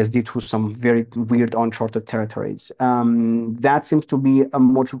FreeBSD to some very weird uncharted territories. That seems to be a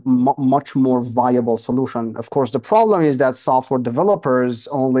much more viable solution. Of course, the problem is that software developers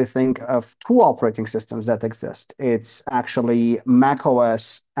only think of two operating systems that exist. It's actually Mac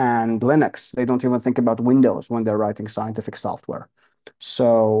OS and Linux. They don't even think about Windows when they're writing scientific software.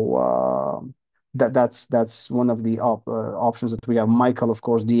 So that's one of the options that we have. Michael, of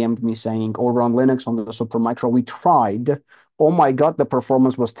course, DM'd me saying, over on Linux on the Supermicro, we tried. Oh my God, the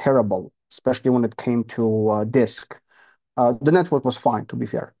performance was terrible, especially when it came to disk. The network was fine, to be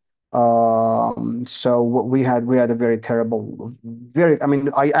fair. So we had a very terrible, I mean,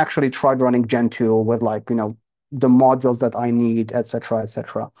 I actually tried running Gen 2 with the modules that I need, etc.,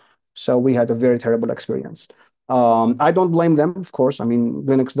 etc. So we had a very terrible experience. I don't blame them, of course. I mean,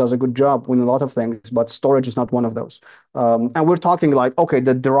 Linux does a good job with a lot of things, but storage is not one of those. And we're talking like, okay,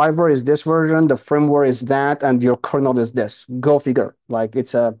 the driver is this version, the firmware is that, and your kernel is this. Go figure. Like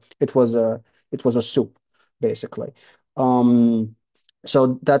it was a soup, basically.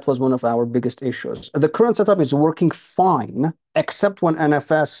 So that was one of our biggest issues. The current setup is working fine, except when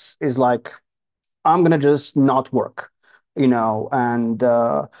NFS is like, I'm gonna just not work, and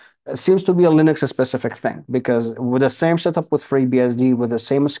it seems to be a Linux specific thing because with the same setup with FreeBSD, with the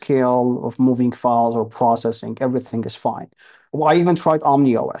same scale of moving files or processing, everything is fine. Well, I even tried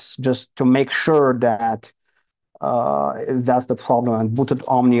OmniOS just to make sure that that's the problem, and booted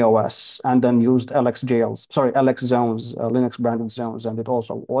OmniOS and then used LX zones, Linux branded zones, and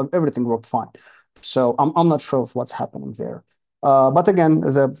everything worked fine. So I'm not sure of what's happening there. But again,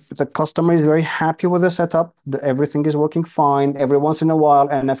 the customer is very happy with the setup. Everything is working fine. Every once in a while,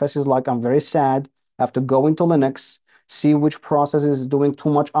 NFS is like, I'm very sad. I have to go into Linux, see which process is doing too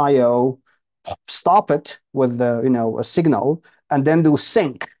much I/O, stop it with a signal, and then do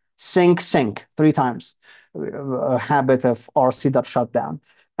sync 3 times. A habit of rc.shutdown.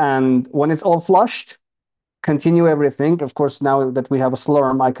 And when it's all flushed, continue everything. Of course, now that we have a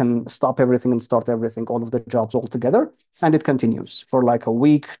Slurm, I can stop everything and start everything, all of the jobs all together. And it continues for like a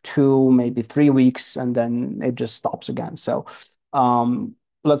week, 2, maybe 3 weeks, and then it just stops again. So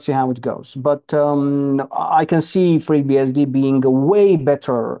let's see how it goes. But I can see FreeBSD being a way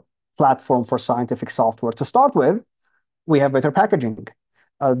better platform for scientific software. To start with, we have better packaging.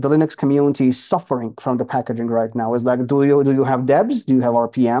 The Linux community is suffering from the packaging right now. It's like, do you have Debs? Do you have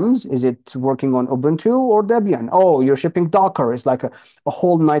RPMs? Is it working on Ubuntu or Debian? Oh, you're shipping Docker. It's like a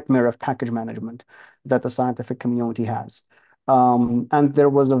whole nightmare of package management that the scientific community has. And there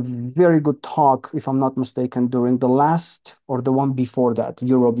was a very good talk, if I'm not mistaken, during the last or the one before that,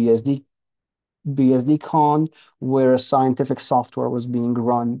 BSDCon, where scientific software was being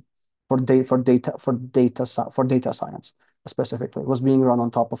run for data science specifically. It was being run on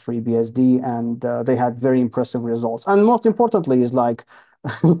top of FreeBSD, and they had very impressive results. And most importantly is like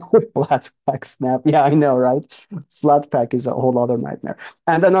Flatpak snap. Yeah, I know, right? Flatpak is a whole other nightmare.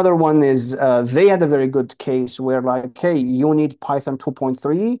 And another one is they had a very good case where like, hey, you need Python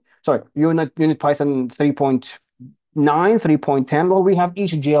 2.3. Sorry, you need Python 3.9, 3.10. Well, we have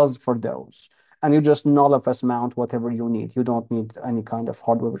each jails for those. And you just null-fs mount whatever you need. You don't need any kind of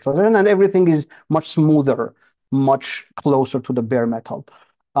hardware virtualization, and everything is much smoother, much closer to the bare metal.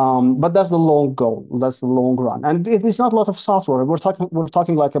 But that's the long goal. That's the long run, and it is not a lot of software. We're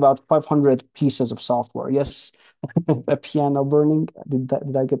talking like about 500 pieces of software. Yes, a piano burning.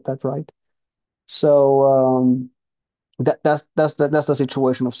 Did I get that right? So that's the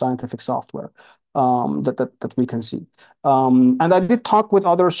situation of scientific software that we can see. And I did talk with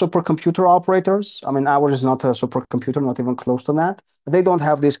other supercomputer operators. I mean, ours is not a supercomputer, not even close to that. They don't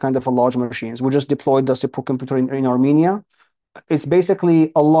have these kind of large machines. We just deployed the supercomputer in Armenia. It's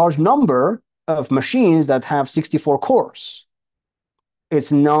basically a large number of machines that have 64 cores.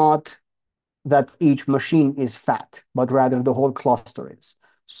 It's not that each machine is fat, but rather the whole cluster is.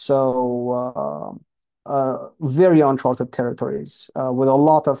 So very uncharted territories with a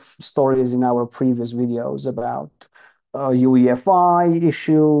lot of stories in our previous videos about UEFI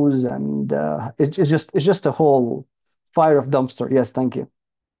issues, and it's just a whole fire of dumpster. Yes, thank you.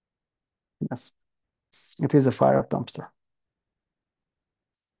 Yes, it is a fire of dumpster.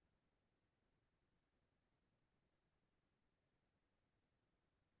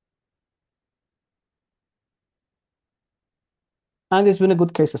 And it's been a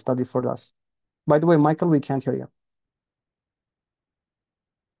good case study for us. By the way, Michael, we can't hear you.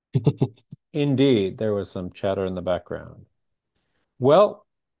 Indeed, there was some chatter in the background. Well,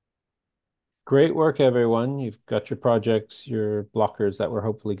 great work, everyone. You've got your projects, your blockers that we're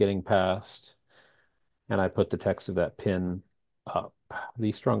hopefully getting past. And I put the text of that pin up.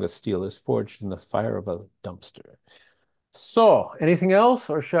 The strongest steel is forged in the fire of a dumpster. So, anything else,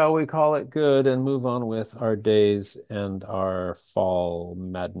 or shall we call it good and move on with our days and our fall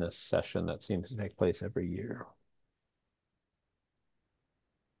madness session that seems to take place every year?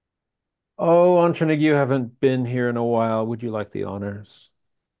 Oh, Antranig, you haven't been here in a while. Would you like the honors?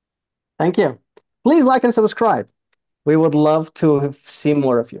 Thank you. Please like and subscribe. We would love to see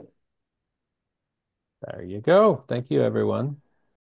more of you. There you go. Thank you, everyone.